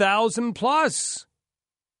 $900,000 plus.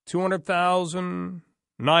 $200,000,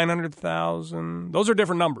 $900,000. Those are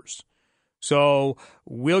different numbers. So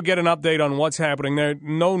we'll get an update on what's happening there.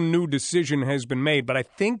 No new decision has been made, but I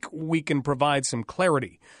think we can provide some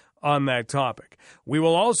clarity on that topic. We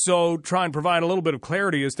will also try and provide a little bit of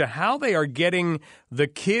clarity as to how they are getting the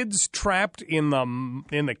kids trapped in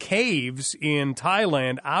the caves in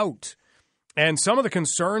Thailand out, and some of the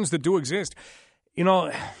concerns that do exist. You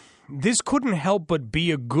know, this couldn't help but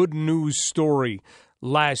be a good news story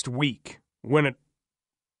last week when it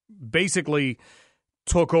basically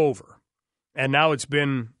took over. And now it's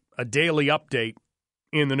been a daily update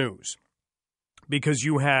in the news because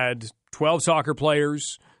you had 12 soccer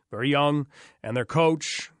players, very young, and their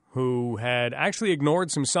coach who had actually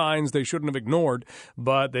ignored some signs they shouldn't have ignored,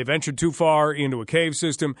 but they ventured too far into a cave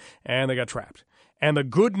system and they got trapped. And the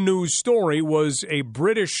good news story was a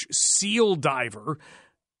British SEAL diver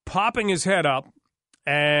popping his head up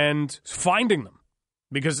and finding them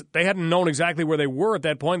because they hadn't known exactly where they were at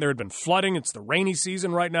that point. There had been flooding. It's the rainy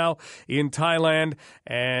season right now in Thailand,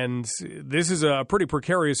 and this is a pretty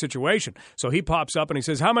precarious situation. So he pops up and he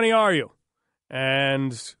says, "How many are you?"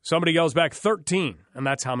 And somebody yells back, 13. And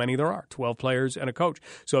that's how many there are, 12 players and a coach.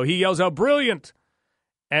 So he yells out, "Brilliant."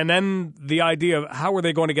 And then the idea of how are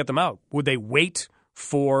they going to get them out? Would they wait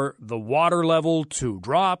for the water level to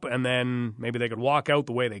drop and then maybe they could walk out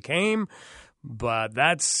the way they came? But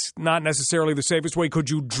that's not necessarily the safest way. Could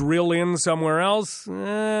you drill in somewhere else?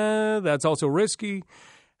 That's also risky.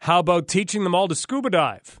 How about teaching them all to scuba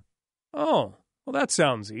dive? Oh, well, that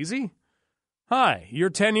sounds easy. Hi, you're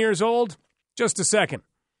 10 years old? Just a second.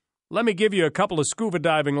 Let me give you a couple of scuba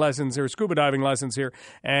diving lessons here,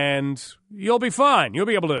 and you'll be fine. You'll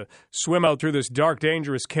be able to swim out through this dark,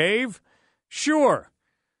 dangerous cave. Sure.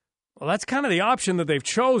 Well, that's kind of the option that they've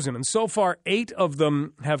chosen, and so far 8 of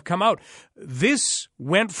them have come out. This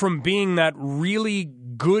went from being that really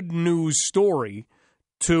good news story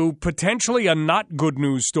to potentially a not good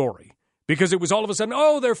news story, because it was all of a sudden,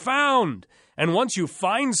 oh, they're found. And once you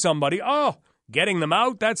find somebody, getting them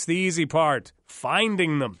out, that's the easy part.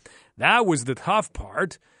 Finding them. That was the tough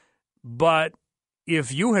part, but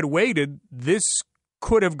if you had waited, this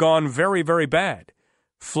could have gone very, very bad.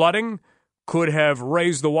 Flooding could have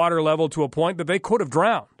raised the water level to a point that they could have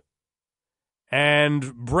drowned.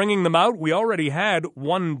 And bringing them out, we already had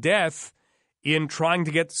 1 death in trying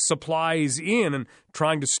to get supplies in and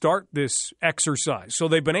trying to start this exercise. So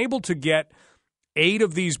they've been able to get 8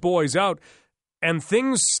 of these boys out, and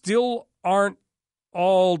things still aren't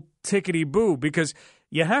all tickety-boo, because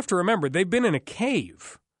you have to remember, they've been in a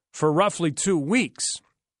cave for roughly 2 weeks.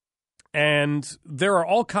 And there are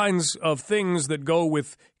all kinds of things that go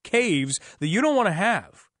with caves that you don't want to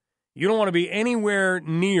have. You don't want to be anywhere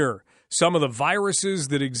near some of the viruses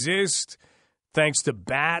that exist, thanks to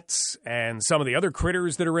bats and some of the other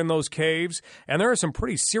critters that are in those caves. And there are some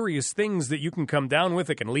pretty serious things that you can come down with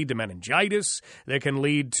that can lead to meningitis, that can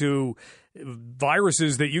lead to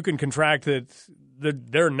viruses that you can contract that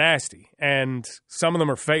they're nasty, and some of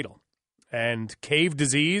them are fatal. And cave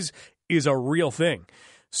disease is a real thing.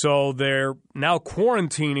 So they're now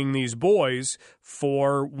quarantining these boys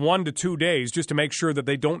for 1 to 2 days just to make sure that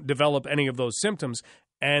they don't develop any of those symptoms.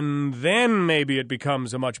 And then maybe it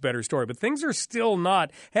becomes a much better story. But things are still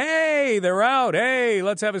not, hey, they're out. Hey,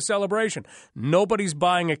 let's have a celebration. Nobody's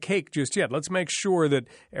buying a cake just yet. Let's make sure that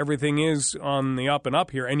everything is on the up and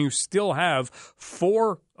up here. And you still have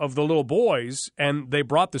 4 of the little boys, and they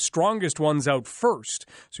brought the strongest ones out first.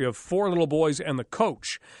 So you have 4 little boys and the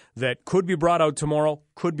coach that could be brought out tomorrow,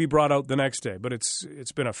 could be brought out the next day. But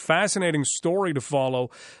it's been a fascinating story to follow.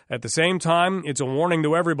 At the same time, it's a warning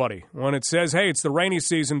to everybody. When it says, hey, it's the rainy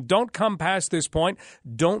season, don't come past this point.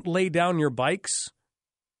 Don't lay down your bikes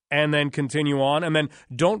and then continue on. And then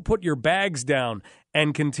don't put your bags down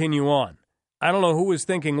and continue on. I don't know who was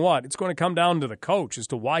thinking what. It's going to come down to the coach as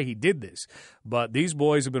to why he did this. But these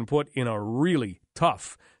boys have been put in a really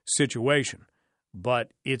tough situation.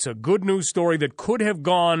 But it's a good news story that could have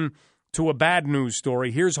gone to a bad news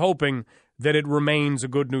story. Here's hoping that it remains a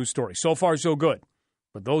good news story. So far, so good.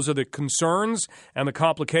 But those are the concerns and the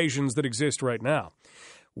complications that exist right now.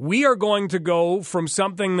 We are going to go from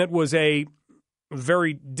something that was a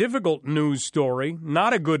very difficult news story,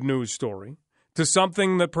 not a good news story, to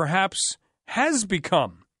something that perhaps has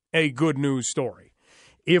become a good news story.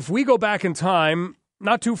 If we go back in time,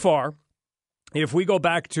 not too far, if we go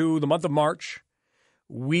back to the month of March,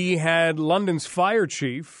 we had London's fire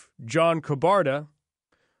chief, John Cabarda,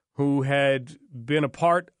 who had been a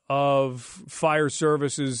part of fire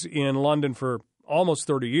services in London for almost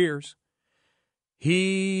 30 years.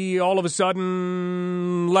 He all of a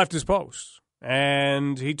sudden left his post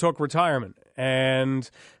and he took retirement. And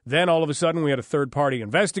then all of a sudden we had a third-party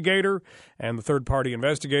investigator, and the third-party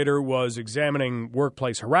investigator was examining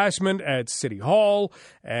workplace harassment at City Hall,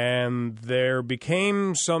 and there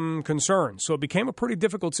became some concerns. So it became a pretty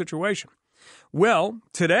difficult situation. Well,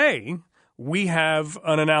 today we have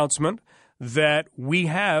an announcement that we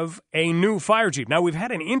have a new fire chief. Now, we've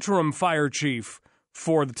had an interim fire chief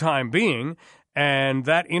for the time being, and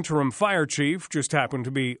that interim fire chief just happened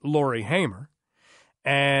to be Lori Hamer.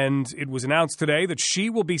 And it was announced today that she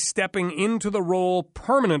will be stepping into the role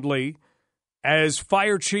permanently as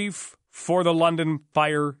fire chief for the London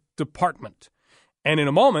Fire Department. And in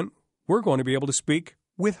a moment, we're going to be able to speak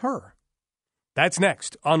with her. That's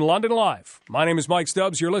next on London Live. My name is Mike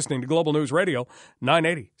Stubbs. You're listening to Global News Radio,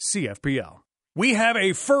 980 CFPL. We have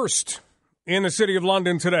a first in the City of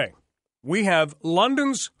London today. We have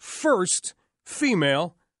London's first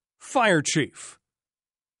female fire chief.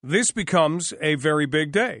 This becomes a very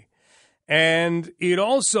big day. And it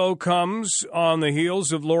also comes on the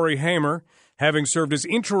heels of Lori Hamer having served as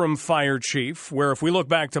interim fire chief, where if we look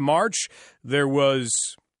back to March, there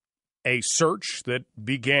was a search that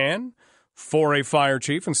began for a fire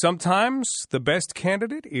chief. And sometimes the best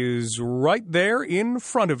candidate is right there in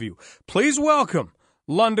front of you. Please welcome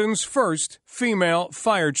London's first female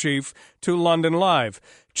fire chief to London Live.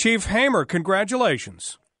 Chief Hamer,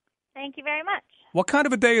 congratulations. Thank you very much. What kind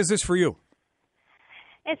of a day is this for you?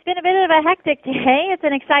 It's been a bit of a hectic day. It's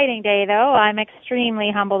an exciting day, though. I'm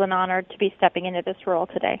extremely humbled and honored to be stepping into this role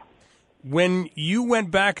today. When you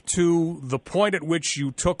went back to the point at which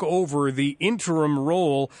you took over the interim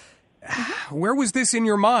role, where was this in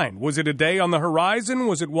your mind? Was it a day on the horizon?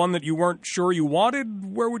 Was it one that you weren't sure you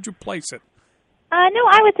wanted? Where would you place it? No,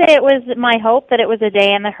 I would say it was my hope that it was a day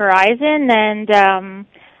on the horizon, and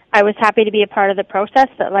I was happy to be a part of the process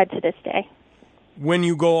that led to this day. When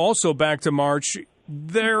you go also back to March,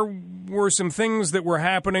 there were some things that were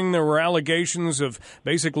happening. There were allegations of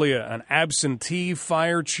basically an absentee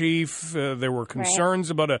fire chief. There were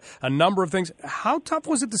concerns about a number of things. How tough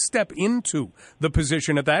was it to step into the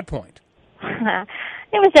position at that point? It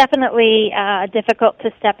was definitely difficult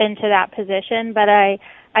to step into that position, but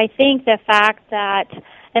I think the fact that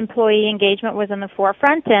employee engagement was in the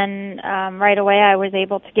forefront, and right away I was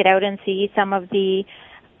able to get out and see some of the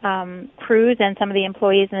crews and some of the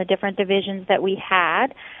employees in the different divisions that we had,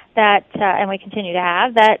 that and we continue to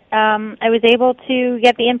have, that I was able to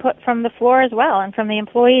get the input from the floor as well and from the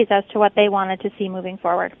employees as to what they wanted to see moving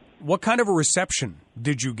forward. What kind of a reception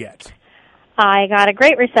did you get? I got a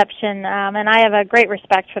great reception, and I have a great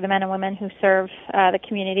respect for the men and women who serve the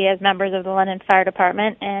community as members of the London Fire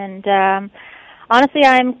Department, and honestly,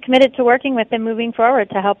 I'm committed to working with them moving forward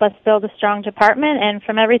to help us build a strong department, and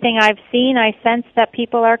from everything I've seen, I sense that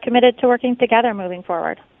people are committed to working together moving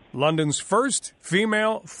forward. London's first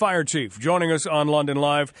female fire chief. Joining us on London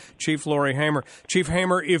Live, Chief Lori Hamer. Chief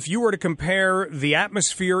Hamer, if you were to compare the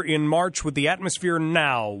atmosphere in March with the atmosphere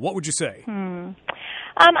now, what would you say?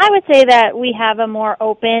 I would say that we have a more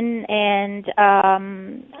open and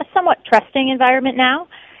a somewhat trusting environment now.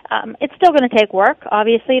 It's still going to take work.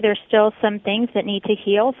 Obviously, there's still some things that need to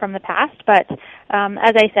heal from the past, but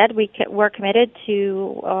as I said, we're committed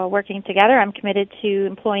to working together. I'm committed to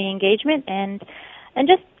employee engagement and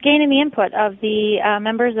just gaining the input of the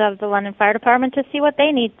members of the London Fire Department to see what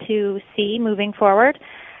they need to see moving forward.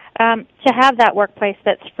 to have that workplace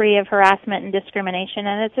that's free of harassment and discrimination,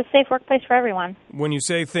 and it's a safe workplace for everyone. When you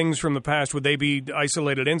say things from the past, would they be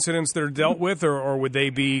isolated incidents that are dealt with, or would they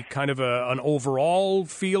be kind of an overall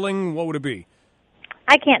feeling? What would it be?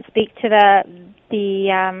 I can't speak to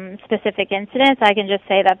the specific incidents. I can just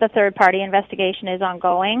say that the third-party investigation is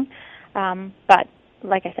ongoing, but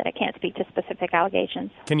like I said, I can't speak to specific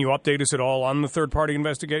allegations. Can you update us at all on the third-party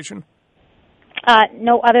investigation?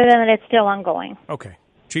 No, other than that it's still ongoing. Okay.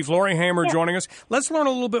 Chief Lori Hamer joining us. Let's learn a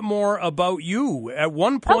little bit more about you. At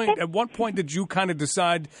what point did you kind of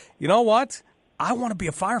decide, you know what, I want to be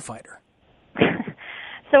a firefighter?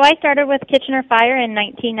 So I started with Kitchener Fire in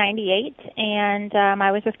 1998, and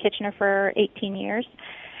I was with Kitchener for 18 years.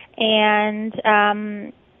 And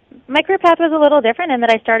my career path was a little different in that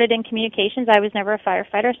I started in communications. I was never a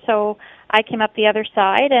firefighter, so I came up the other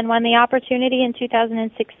side. And when the opportunity in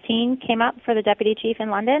 2016 came up for the deputy chief in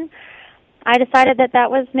London, I decided that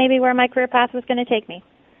was maybe where my career path was going to take me.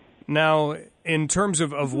 Now, in terms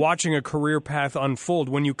of watching a career path unfold,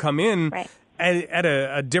 when you come in at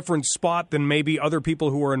a different spot than maybe other people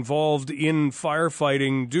who are involved in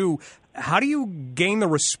firefighting do, how do you gain the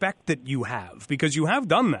respect that you have? Because you have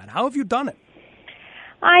done that. How have you done it?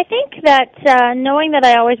 I think that knowing that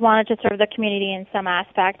I always wanted to serve the community in some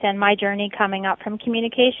aspect, and my journey coming up from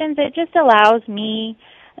communications, it just allows me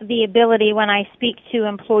the ability when I speak to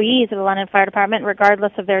employees of the London Fire Department,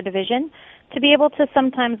 regardless of their division, to be able to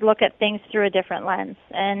sometimes look at things through a different lens.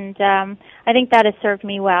 And I think that has served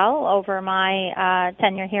me well over my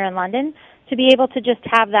tenure here in London, to be able to just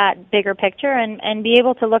have that bigger picture and be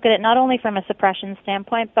able to look at it not only from a suppression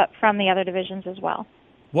standpoint, but from the other divisions as well.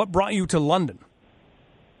 What brought you to London?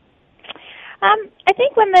 I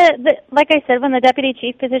think when like I said, when the deputy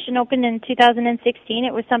chief position opened in 2016,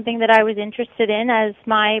 it was something that I was interested in, as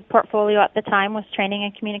my portfolio at the time was training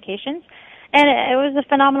and communications, and it was a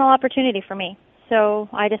phenomenal opportunity for me. So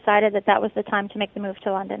I decided that was the time to make the move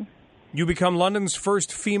to London. You become London's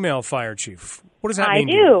first female fire chief. What does that mean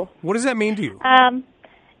to you? you? What does that mean to you?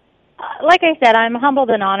 Like I said, I'm humbled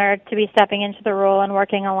and honored to be stepping into the role and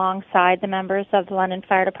working alongside the members of the London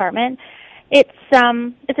Fire Department. It's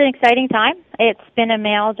an exciting time. It's been a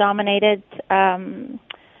male-dominated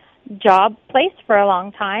job place for a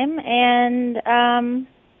long time, and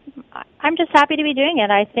I'm just happy to be doing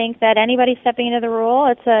it. I think that anybody stepping into the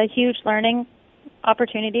role, it's a huge learning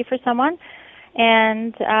opportunity for someone,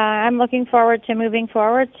 and I'm looking forward to moving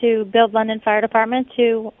forward to build London Fire Department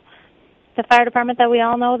to the fire department that we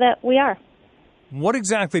all know that we are. What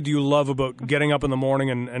exactly do you love about getting up in the morning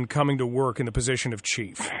and coming to work in the position of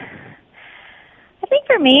chief? I think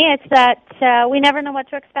for me, it's that we never know what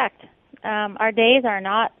to expect. Our days are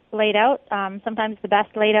not laid out. Sometimes the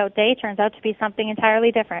best laid out day turns out to be something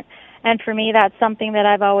entirely different. And for me, that's something that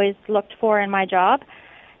I've always looked for in my job.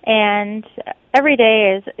 And every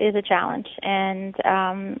day is a challenge. And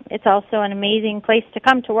it's also an amazing place to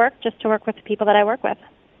come to work, just to work with the people that I work with.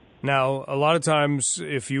 Now, a lot of times,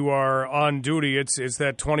 if you are on duty, it's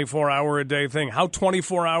that 24-hour-a-day thing. How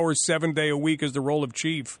 24 hours, 7 day a week is the role of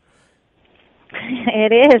chief?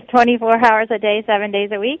 It is 24 hours a day, 7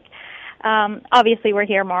 days a week. Obviously, we're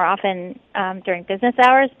here more often during business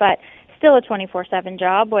hours, but still a 24/7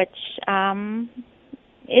 job, which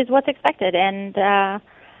is what's expected. And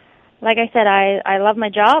like I said, I love my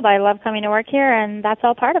job. I love coming to work here, and that's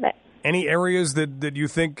all part of it. Any areas that you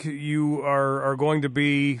think you are going to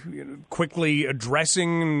be quickly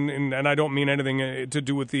addressing, and I don't mean anything to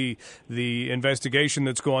do with the investigation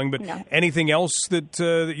that's going, but anything else that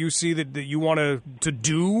you see that you want to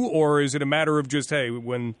do, or is it a matter of just, hey,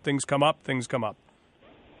 when things come up, things come up?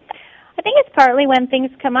 I think it's partly when things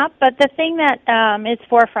come up, but the thing that is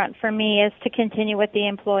forefront for me is to continue with the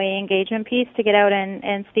employee engagement piece, to get out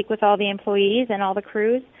and speak with all the employees and all the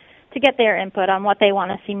crews, to get their input on what they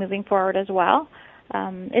want to see moving forward as well.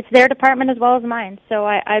 It's their department as well as mine, so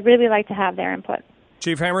I'd really like to have their input.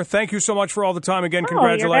 Chief Hamer, thank you so much for all the time. Again,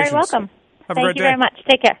 congratulations. You're very welcome. Have a great day. Thank you very much.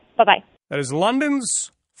 Take care. Bye-bye. That is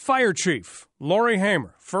London's fire chief, Lori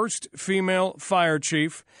Hamer, first female fire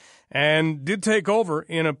chief, and did take over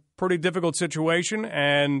in a pretty difficult situation.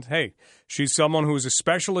 And, hey, she's someone who is a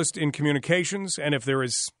specialist in communications, and if there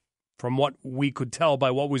is, from what we could tell by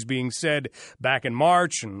what was being said back in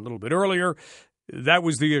March and a little bit earlier, that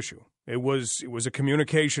was the issue. It was a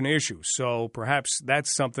communication issue. So perhaps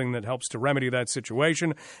that's something that helps to remedy that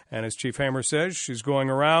situation. And as Chief Hamer says, she's going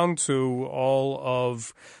around to all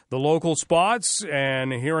of the local spots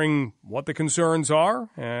and hearing what the concerns are,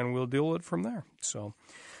 and we'll deal with it from there. So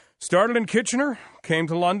Started in Kitchener, came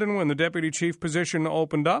to London when the deputy chief position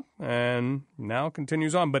opened up, and now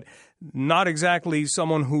continues on. But not exactly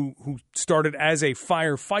someone who started as a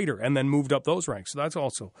firefighter and then moved up those ranks. So that's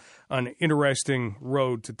also an interesting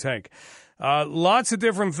road to take. Lots of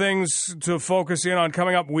different things to focus in on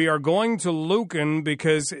coming up. We are going to Lucan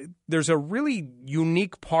because there's a really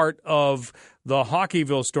unique part of the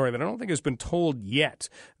Hockeyville story that I don't think has been told yet.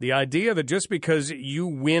 The idea that just because you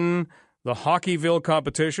win the Hockeyville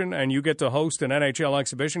competition and you get to host an NHL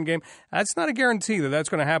exhibition game, that's not a guarantee that that's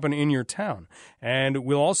going to happen in your town. And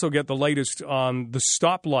we'll also get the latest on the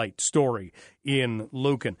stoplight story in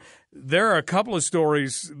Lucan. There are a couple of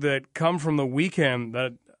stories that come from the weekend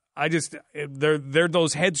that they're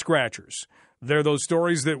those head scratchers. They're those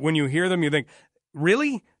stories that when you hear them, you think,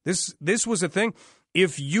 really? This was a thing?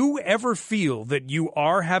 If you ever feel that you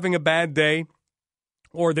are having a bad day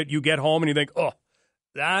or that you get home and you think, oh,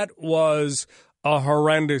 that was a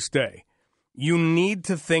horrendous day, you need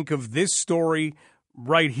to think of this story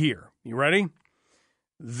right here. You ready?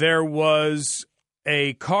 There was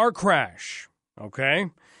a car crash, okay,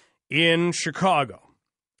 in Chicago.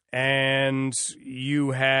 And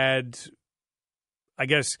you had, I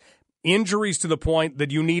guess, injuries to the point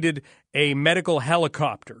that you needed a medical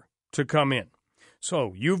helicopter to come in.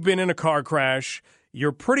 So you've been in a car crash.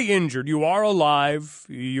 You're pretty injured. You are alive.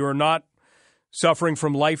 You're not suffering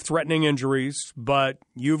from life-threatening injuries, but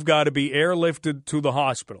you've got to be airlifted to the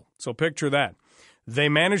hospital. So picture that. They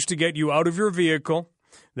managed to get you out of your vehicle.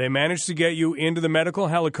 They managed to get you into the medical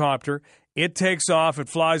helicopter. It takes off. It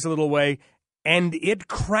flies a little way. And it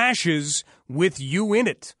crashes with you in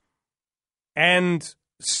it. And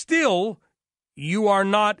still, you are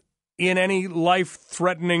not in any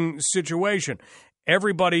life-threatening situation.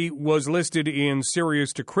 Everybody was listed in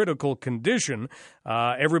serious to critical condition.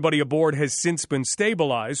 Everybody aboard has since been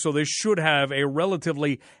stabilized, so this should have a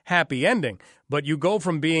relatively happy ending. But you go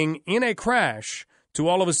from being in a crash to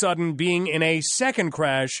all of a sudden being in a second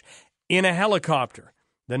crash in a helicopter.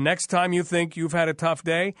 The next time you think you've had a tough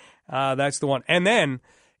day, that's the one. And then,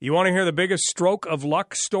 you want to hear the biggest stroke of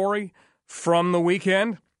luck story from the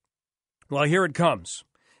weekend? Well, here it comes.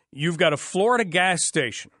 You've got a Florida gas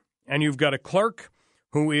station, and you've got a clerk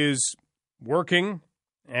who is working,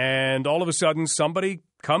 and all of a sudden somebody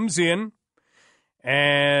comes in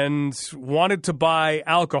and wanted to buy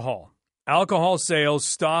alcohol. Alcohol sales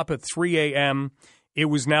stop at 3 a.m. It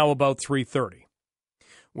was now about 3:30.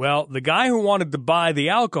 Well, the guy who wanted to buy the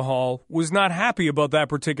alcohol was not happy about that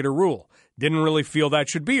particular rule. Didn't really feel that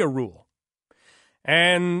should be a rule.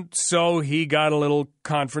 And so he got a little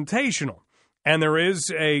confrontational. And there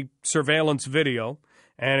is a surveillance video,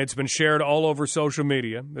 and it's been shared all over social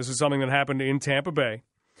media. This is something that happened in Tampa Bay.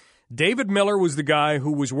 David Miller was the guy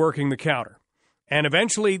who was working the counter. And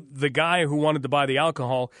eventually, the guy who wanted to buy the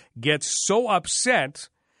alcohol gets so upset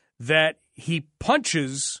that he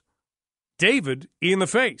punches David in the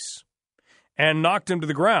face and knocked him to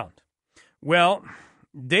the ground. Well,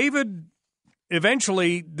 David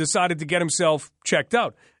eventually decided to get himself checked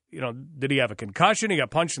out. You know, did he have a concussion? He got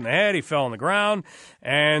punched in the head. He fell on the ground.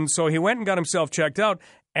 And so he went and got himself checked out.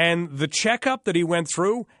 And the checkup that he went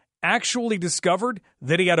through actually discovered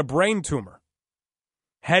that he had a brain tumor.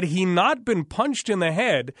 Had he not been punched in the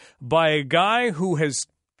head by a guy who has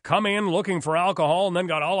come in looking for alcohol and then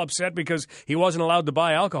got all upset because he wasn't allowed to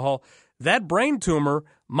buy alcohol, that brain tumor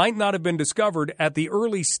might not have been discovered at the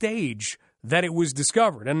early stage that it was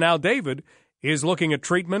discovered. And now David is looking at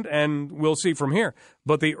treatment, and we'll see from here.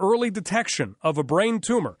 But the early detection of a brain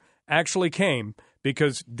tumor actually came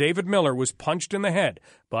because David Miller was punched in the head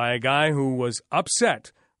by a guy who was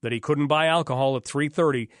upset that he couldn't buy alcohol at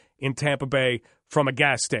 3:30 in Tampa Bay from a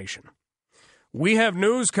gas station. We have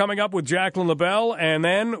news coming up with Jacqueline LaBelle, and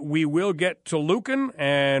then we will get to Lucan,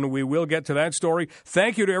 and we will get to that story.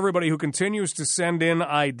 Thank you to everybody who continues to send in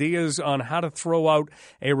ideas on how to throw out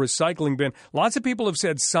a recycling bin. Lots of people have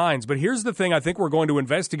said signs, but here's the thing I think we're going to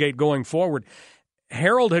investigate going forward.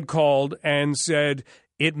 Harold had called and said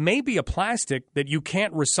it may be a plastic that you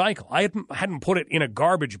can't recycle. I hadn't put it in a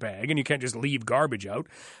garbage bag, and you can't just leave garbage out.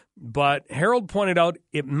 But Harold pointed out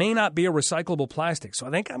it may not be a recyclable plastic. So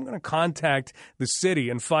I think I'm going to contact the city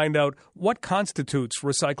and find out what constitutes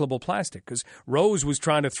recyclable plastic. Because Rose was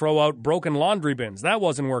trying to throw out broken laundry bins. That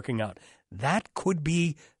wasn't working out. That could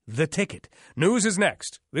be the ticket. News is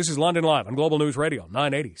next. This is London Live on Global News Radio,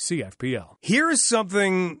 980 CFPL. Here's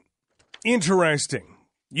something interesting.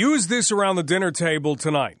 Use this around the dinner table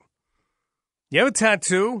tonight. You have a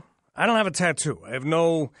tattoo? I don't have a tattoo. I have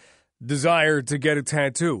no desire to get a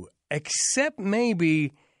tattoo, except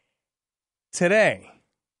maybe today.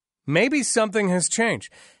 Maybe something has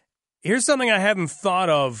changed. Here's something I hadn't thought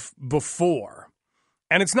of before,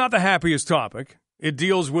 and it's not the happiest topic. It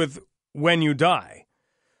deals with when you die.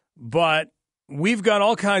 But we've got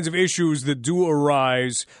all kinds of issues that do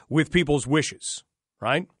arise with people's wishes,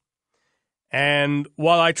 right? And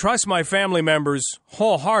while I trust my family members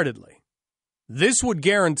wholeheartedly, this would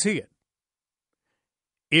guarantee it.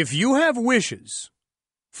 If you have wishes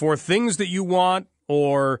for things that you want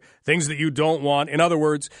or things that you don't want, in other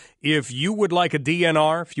words, if you would like a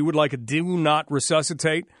DNR, if you would like a do not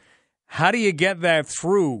resuscitate, how do you get that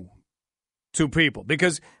through to people?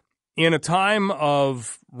 Because in a time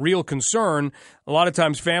of real concern, a lot of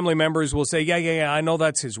times family members will say, yeah, I know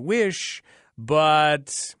that's his wish,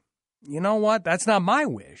 but you know what? That's not my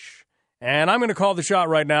wish. And I'm going to call the shot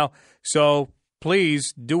right now. So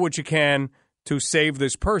please do what you can to save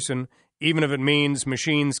this person, even if it means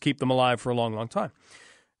machines keep them alive for a long, long time.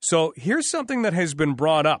 So here's something that has been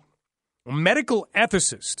brought up. A medical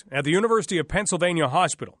ethicist at the University of Pennsylvania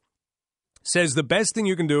Hospital says the best thing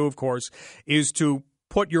you can do, of course, is to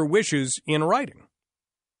put your wishes in writing.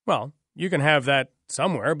 Well, you can have that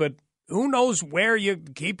somewhere, but who knows where you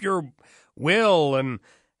keep your will, and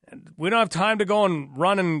we don't have time to go and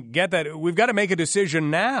run and get that. We've got to make a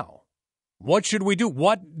decision now. What should we do?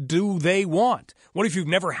 What do they want? What if you've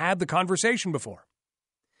never had the conversation before?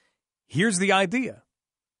 Here's the idea.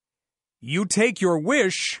 You take your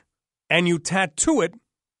wish and you tattoo it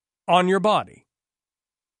on your body.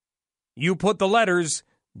 You put the letters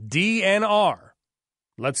DNR,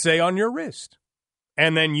 let's say, on your wrist.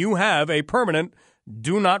 And then you have a permanent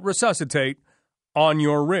do not resuscitate on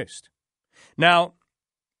your wrist. Now,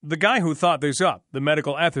 the guy who thought this up, the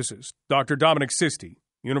medical ethicist, Dr. Dominic Sisti,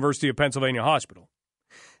 University of Pennsylvania Hospital,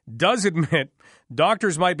 does admit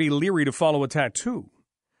doctors might be leery to follow a tattoo,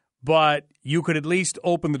 but you could at least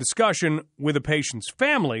open the discussion with a patient's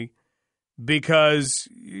family because,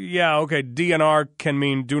 DNR can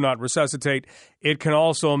mean do not resuscitate. It can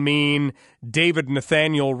also mean David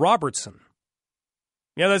Nathaniel Robertson.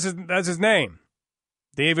 Yeah, that's his name.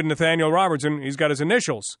 David Nathaniel Robertson. He's got his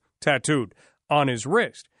initials tattooed on his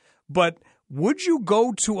wrist. But would you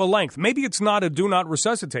go to a length? Maybe it's not a do not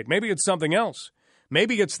resuscitate. Maybe it's something else.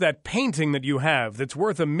 Maybe it's that painting that you have that's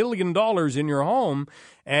worth $1 million in your home,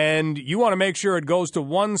 and you want to make sure it goes to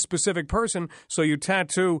one specific person, so you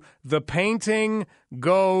tattoo, the painting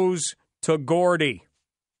goes to Gordy,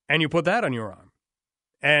 and you put that on your arm.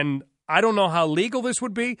 And I don't know how legal this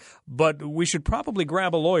would be, but we should probably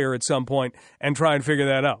grab a lawyer at some point and try and figure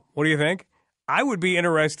that out. What do you think? I would be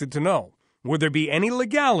interested to know, would there be any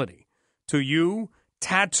legality to you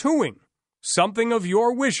tattooing something of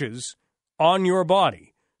your wishes on your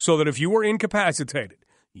body so that if you were incapacitated,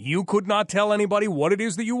 you could not tell anybody what it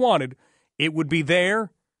is that you wanted, it would be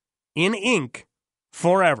there in ink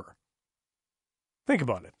forever? Think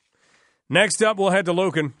about it. Next up, we'll head to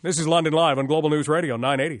Lucan. This is London Live on Global News Radio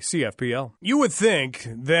 980 CFPL. You would think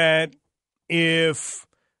that if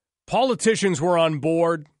politicians were on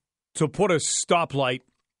board to put a stoplight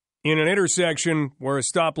in an intersection where a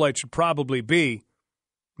stoplight should probably be,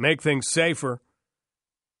 make things safer,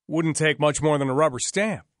 wouldn't take much more than a rubber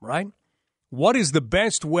stamp, right? What is the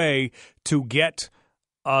best way to get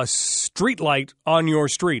a street light on your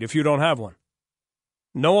street if you don't have one?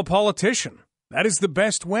 Know a politician. That is the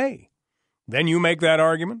best way. Then you make that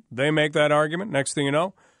argument. They make that argument. Next thing you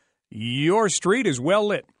know, your street is well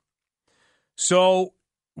lit. So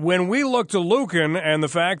when we look to Lucan and the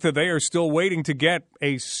fact that they are still waiting to get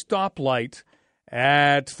a stoplight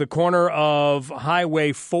at the corner of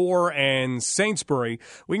Highway 4 and Saintsbury,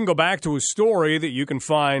 we can go back to a story that you can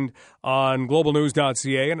find on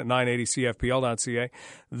globalnews.ca and at 980cfpl.ca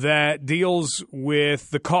that deals with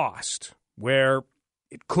the cost, where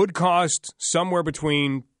it could cost somewhere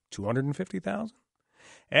between $250,000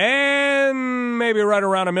 and maybe right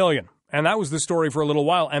around $1 million. And that was the story for a little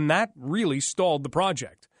while, and that really stalled the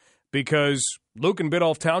project because Lucan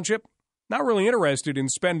Biddulph Township not really interested in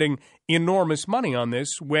spending enormous money on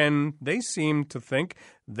this when they seem to think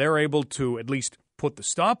they're able to at least put the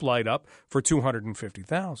stoplight up for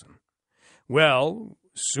 $250,000. Well,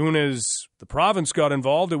 soon as the province got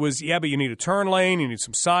involved, it was, but you need a turn lane, you need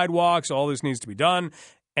some sidewalks, all this needs to be done,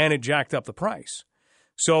 and it jacked up the price.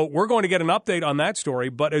 So we're going to get an update on that story,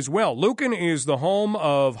 but as well, Lucan is the home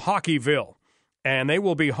of Hockeyville, and they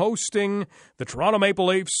will be hosting the Toronto Maple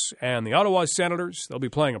Leafs and the Ottawa Senators. They'll be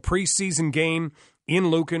playing a preseason game in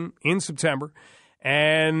Lucan in September,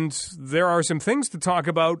 and there are some things to talk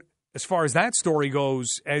about as far as that story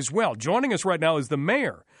goes as well. Joining us right now is the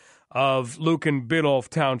mayor of Lucan Biddulph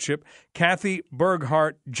Township, Kathy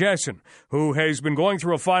Burghardt Jessen, who has been going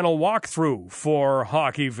through a final walkthrough for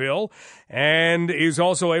Hockeyville and is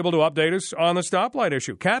also able to update us on the stoplight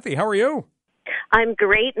issue. Kathy, how are you? I'm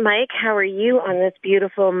great, Mike. How are you on this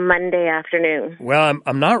beautiful Monday afternoon? Well,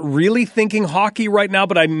 I'm not really thinking hockey right now,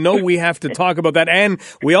 but I know we have to talk about that. And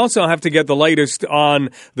we also have to get the latest on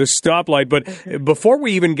the stoplight. But before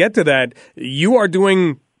we even get to that, you are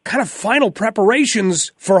doing kind of final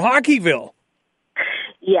preparations for Hockeyville.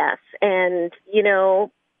 Yes, and,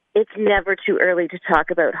 it's never too early to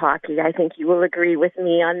talk about hockey. I think you will agree with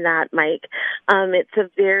me on that, Mike. It's a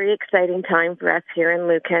very exciting time for us here in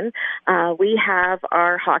Lucan. We have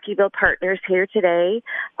our Hockeyville partners here today,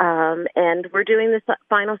 and we're doing the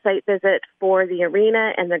final site visit for the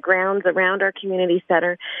arena and the grounds around our community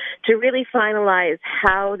center to really finalize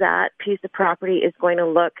how that piece of property is going to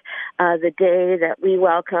look the day that we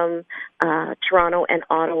welcome Toronto and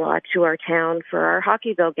Ottawa to our town for our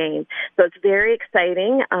Hockeyville game. So it's very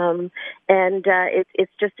exciting.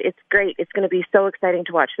 It's great. It's going to be so exciting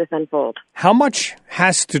to watch this unfold. How much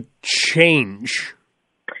has to change?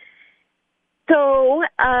 So,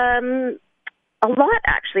 a lot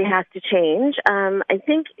actually has to change. I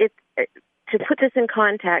think to put this in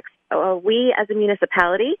context, we as a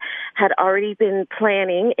municipality had already been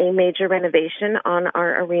planning a major renovation on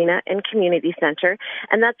our arena and community center,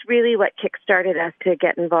 and that's really what kick-started us to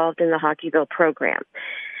get involved in the Hockeyville program.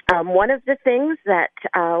 One of the things that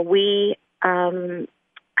we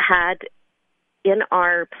had in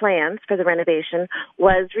our plans for the renovation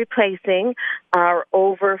was replacing our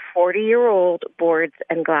over 40-year-old boards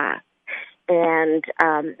and glass. And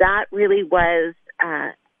that really was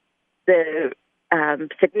the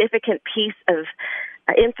significant piece of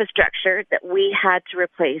infrastructure that we had to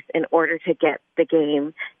replace in order to get the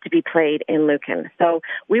game to be played in Lucan. So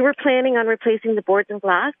we were planning on replacing the boards and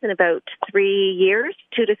glass in about 3 years,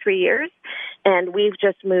 2 to 3 years, and we've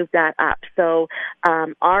just moved that up. So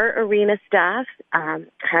our arena staff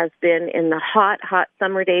has been in the hot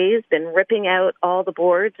summer days, been ripping out all the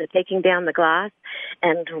boards and taking down the glass,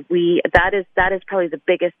 and that is probably the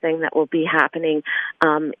biggest thing that will be happening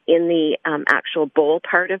in the actual bowl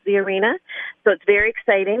part of the arena. So it's very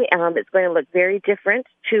exciting. It's going to look very different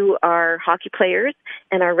to our hockey players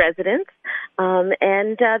and our residents.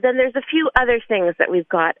 And then there's a few other things that we've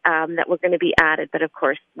got that we're going to be added, but of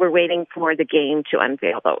course we're waiting for the game to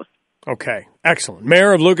unveil those. Okay, excellent.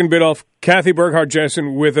 Mayor of Lucan Biddulph, Kathy Burghardt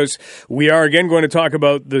Jessen with us. We are again going to talk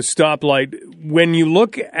about the stoplight. When you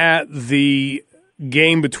look at the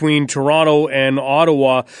game between Toronto and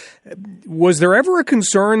Ottawa, was there ever a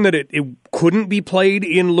concern that it couldn't be played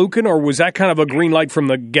in Lucan, or was that kind of a green light from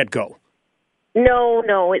the get-go?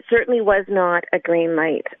 No, it certainly was not a green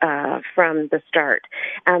light from the start.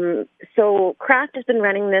 So Kraft has been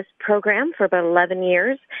running this program for about 11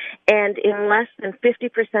 years, and in less than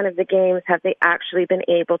 50% of the games have they actually been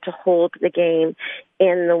able to hold the game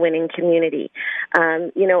in the winning community.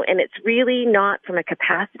 And it's really not from a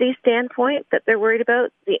capacity standpoint that they're worried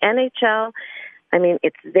about. The NHL,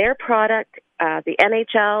 it's their product. The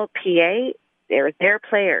NHLPA, they're their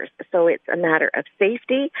players. So it's a matter of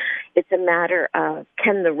safety. It's a matter of,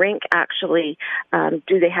 can the rink actually,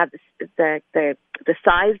 do they have the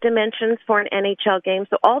size dimensions for an NHL game?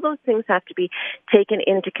 So all those things have to be taken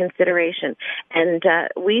into consideration. And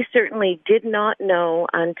we certainly did not know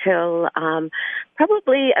until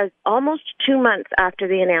probably almost 2 months after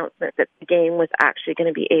the announcement that the game was actually going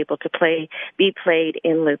to be able to be played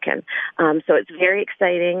in Lucan. So it's very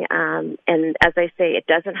exciting. And as I say, it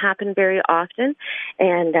doesn't happen very often.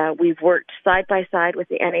 And we've worked side by side with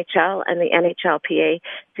the NHL and the NHLPA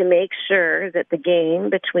to make sure that the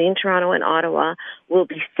game between Toronto and Ottawa will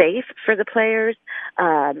be safe for the players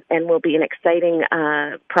and will be an exciting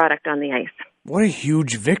product on the ice. What a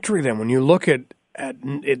huge victory then when you look at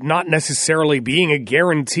it not necessarily being a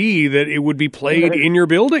guarantee that it would be played in your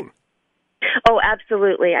building. Oh,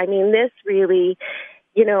 absolutely. This really,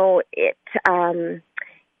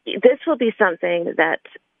 this will be something that,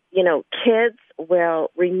 kids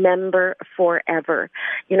will remember forever.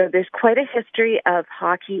 There's quite a history of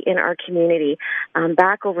hockey in our community.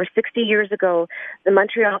 Back over 60 years ago, the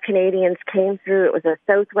Montreal Canadiens came through. It was a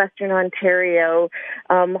southwestern Ontario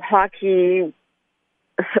hockey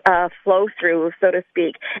flow through, so to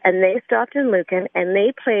speak, and they stopped in Lucan, and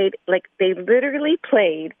they literally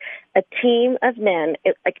played a team of men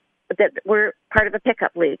that were part of a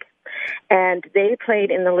pickup league, and they played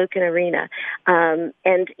in the Lucan Arena.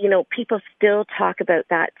 People still talk about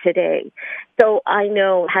that today. So I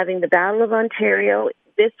know, having the Battle of Ontario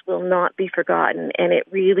this will not be forgotten. And it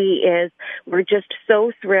really is. We're just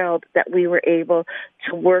so thrilled that we were able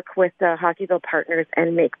to work with the Hockeyville partners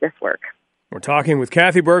and make this work. We're talking with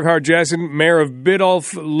Kathy Burghardt-Jessen, Mayor of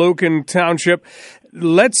Biddulph-Lucan Township.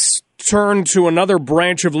 Let's turn to another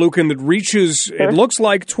branch of Lucan that reaches, it looks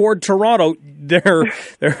like, toward Toronto. There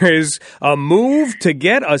is a move to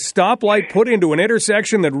get a stoplight put into an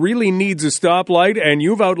intersection that really needs a stoplight, and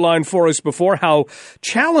you've outlined for us before how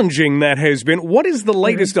challenging that has been. What is the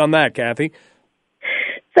latest on that, Kathy?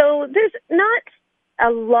 So there's not a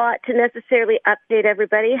lot to necessarily update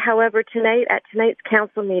everybody. However, tonight at tonight's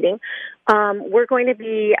council meeting, we're going to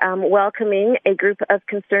be welcoming a group of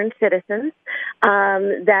concerned citizens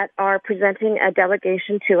that are presenting a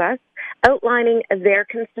delegation to us, outlining their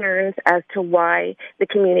concerns as to why the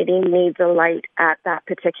community needs a light at that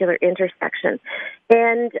particular intersection.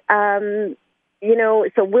 And,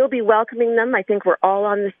 so we'll be welcoming them. I think we're all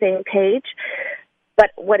on the same page. But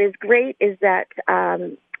what is great is that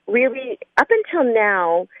really, up until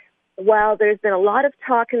now, while there's been a lot of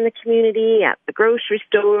talk in the community, at the grocery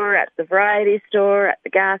store, at the variety store, at the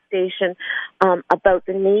gas station, about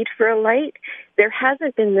the need for a light, there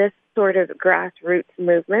hasn't been this sort of grassroots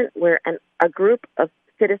movement where a group of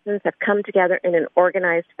citizens have come together in an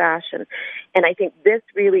organized fashion. And I think this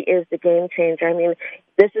really is the game changer. I mean,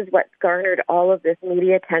 this is what's garnered all of this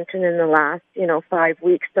media attention in the last, 5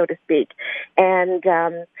 weeks, so to speak. And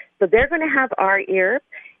so they're going to have our ear.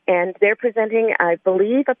 And they're presenting, I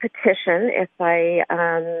believe, a petition, if I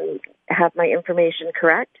have my information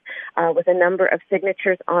correct, with a number of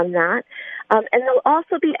signatures on that. And they'll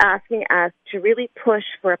also be asking us to really push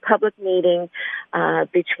for a public meeting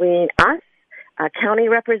between us, county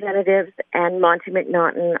representatives, and Monty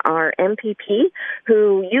McNaughton, our MPP,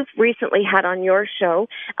 who you've recently had on your show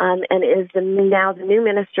and is now the new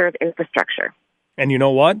Minister of Infrastructure. And you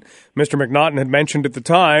know what? Mr. McNaughton had mentioned at the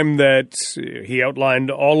time that he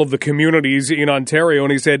outlined all of the communities in Ontario,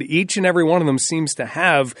 and he said each and every one of them seems to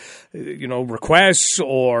have, requests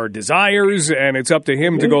or desires, and it's up to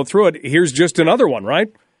him to go through it. Here's just another one,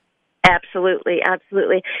 right? Absolutely,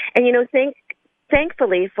 absolutely. And,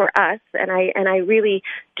 thankfully for us, and I really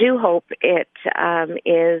do hope it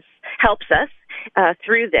helps us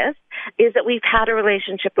through this, is that we've had a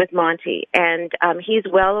relationship with Monty, and he's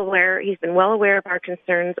been well aware of our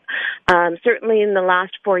concerns, certainly in the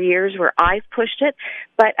last 4 years where I've pushed it,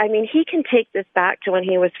 but he can take this back to when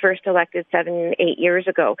he was first elected 7-8 years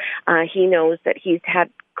ago. He knows that he's had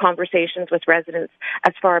conversations with residents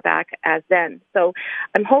as far back as then. So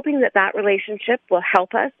I'm hoping that relationship will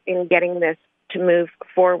help us in getting this to move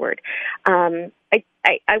forward.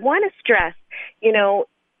 I want to stress, the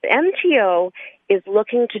MTO is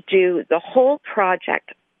looking to do the whole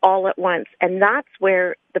project all at once, and that's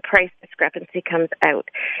where the price discrepancy comes out.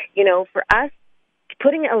 For us,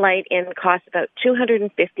 putting a light in costs about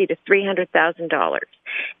 $250,000 to $300,000,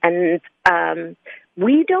 and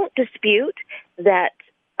we don't dispute that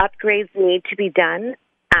upgrades need to be done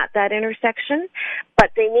at that intersection, but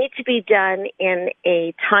they need to be done in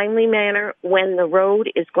a timely manner when the road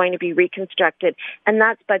is going to be reconstructed, and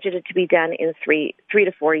that's budgeted to be done in 3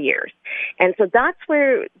 to 4 years. And so that's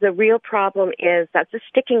where the real problem is. That's a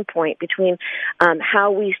sticking point between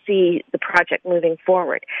how we see the project moving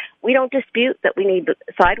forward. We don't dispute that we need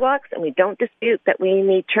sidewalks, and we don't dispute that we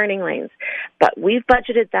need turning lanes, but we've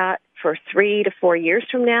budgeted that for 3 to 4 years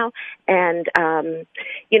from now. And,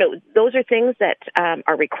 those are things that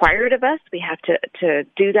are required of us. We have to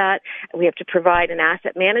do that. We have to provide an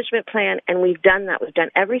asset management plan, and we've done that. We've done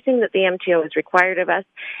everything that the MTO has required of us,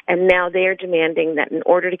 and now they are demanding that in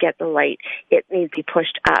order to get the light, it needs to be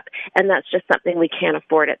pushed up. And that's just something we can't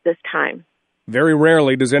afford at this time. Very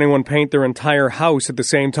rarely does anyone paint their entire house at the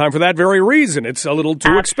same time for that very reason. It's a little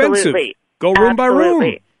too expensive. Go room by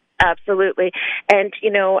room. Absolutely. And,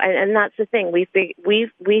 and that's the thing. We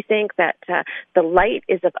think that the light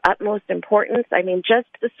is of utmost importance. Just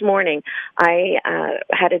this morning, I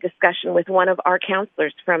had a discussion with one of our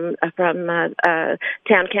councillors from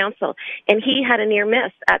town council, and he had a near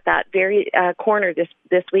miss at that very corner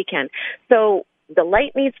this weekend. So the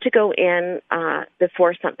light needs to go in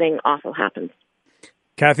before something awful happens.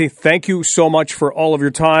 Kathy, thank you so much for all of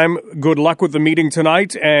your time. Good luck with the meeting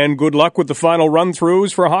tonight, and good luck with the final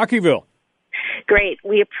run-throughs for Hockeyville. Great.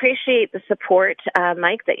 We appreciate the support,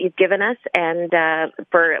 Mike, that you've given us, and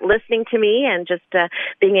for listening to me and just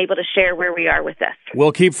being able to share where we are with this.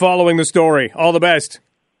 We'll keep following the story. All the best.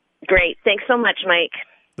 Great. Thanks so much, Mike.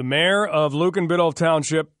 The mayor of Lucan-Biddulph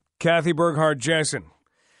Township, Kathy Burghardt-Jessen.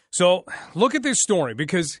 So look at this story,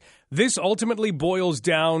 because this ultimately boils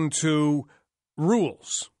down to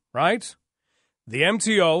rules, right? The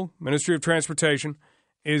MTO, Ministry of Transportation,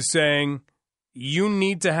 is saying you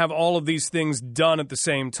need to have all of these things done at the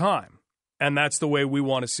same time, and that's the way we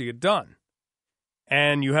want to see it done.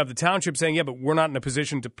 And you have the township saying, yeah, but we're not in a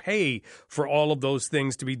position to pay for all of those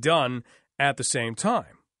things to be done at the same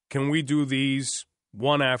time. Can we do these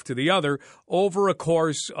one after the other over a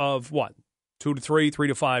course of, 2 to 3, 3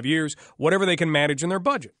 to 5 years, whatever they can manage in their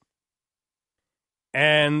budget?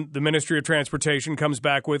 And the Ministry of Transportation comes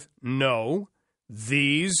back with, no,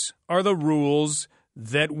 these are the rules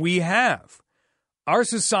that we have. Our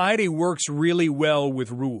society works really well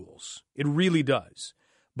with rules. It really does.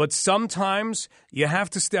 But sometimes you have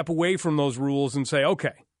to step away from those rules and say,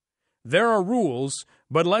 okay, there are rules,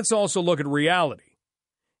 but let's also look at reality.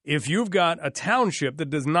 If you've got a township that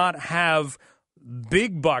does not have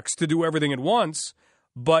big bucks to do everything at once,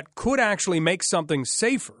 but could actually make something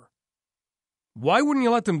safer, why wouldn't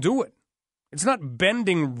you let them do it? It's not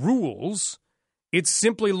bending rules. It's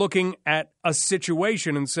simply looking at a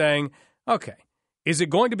situation and saying, okay, is it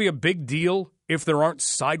going to be a big deal if there aren't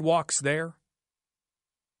sidewalks there?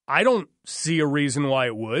 I don't see a reason why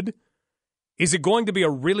it would. Is it going to be a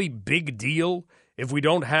really big deal if we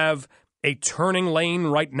don't have a turning lane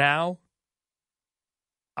right now?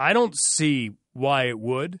 I don't see why it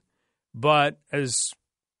would. But as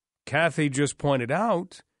Kathy just pointed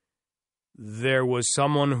out, there was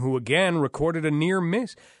someone who, again, recorded a near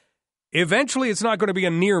miss. Eventually, it's not going to be a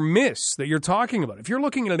near miss that you're talking about. If you're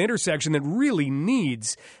looking at an intersection that really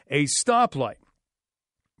needs a stoplight,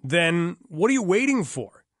 then what are you waiting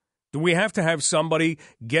for? Do we have to have somebody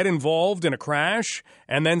get involved in a crash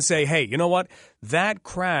and then say, hey, you know what? That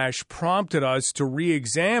crash prompted us to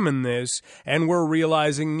re-examine this, and we're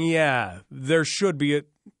realizing, yeah, there should be a...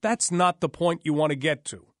 That's not the point you want to get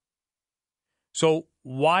to. So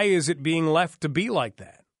why is it being left to be like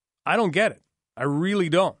that? I don't get it. I really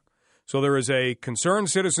don't. So there is a concerned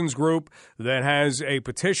citizens group that has a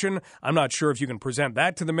petition. I'm not sure if you can present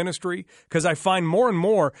that to the ministry, because I find more and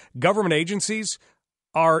more government agencies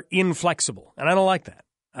are inflexible, and I don't like that.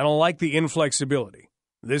 I don't like the inflexibility.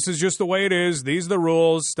 This is just the way it is. These are the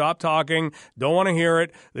rules. Stop talking. Don't want to hear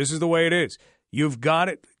it. This is the way it is. You've got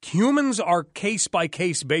it. Humans are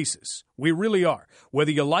case-by-case basis. We really are,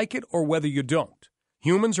 whether you like it or whether you don't.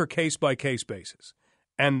 Humans are case-by-case basis,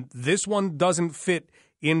 and this one doesn't fit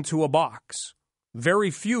into a box.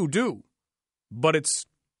 Very few do, but it's,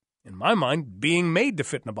 in my mind, being made to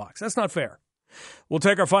fit in a box. That's not fair. We'll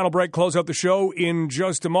take our final break, close out the show in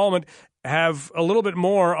just a moment, have a little bit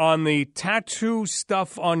more on the tattoo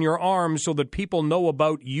stuff on your arm so that people know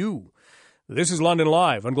about you. This is London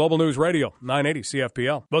Live on Global News Radio, 980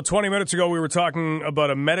 CFPL. About 20 minutes ago, we were talking about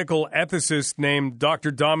a medical ethicist named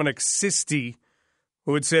Dr. Dominic Sisti,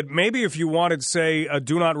 who had said maybe if you wanted, say, a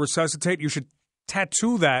do not resuscitate, you should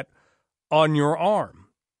tattoo that on your arm.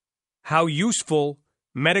 How useful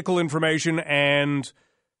medical information and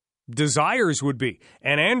desires would be.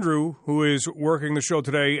 And Andrew, who is working the show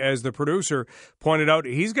today as the producer, pointed out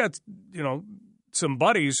he's got, some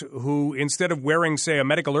buddies who, instead of wearing, say, a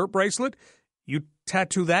medical alert bracelet, you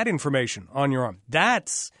tattoo that information on your arm.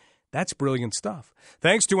 That's brilliant stuff.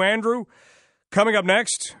 Thanks to Andrew. Coming up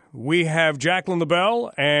next, we have Jacqueline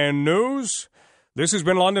LaBelle and news. This has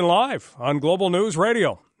been London Live on Global News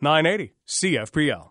Radio, 980 CFPL.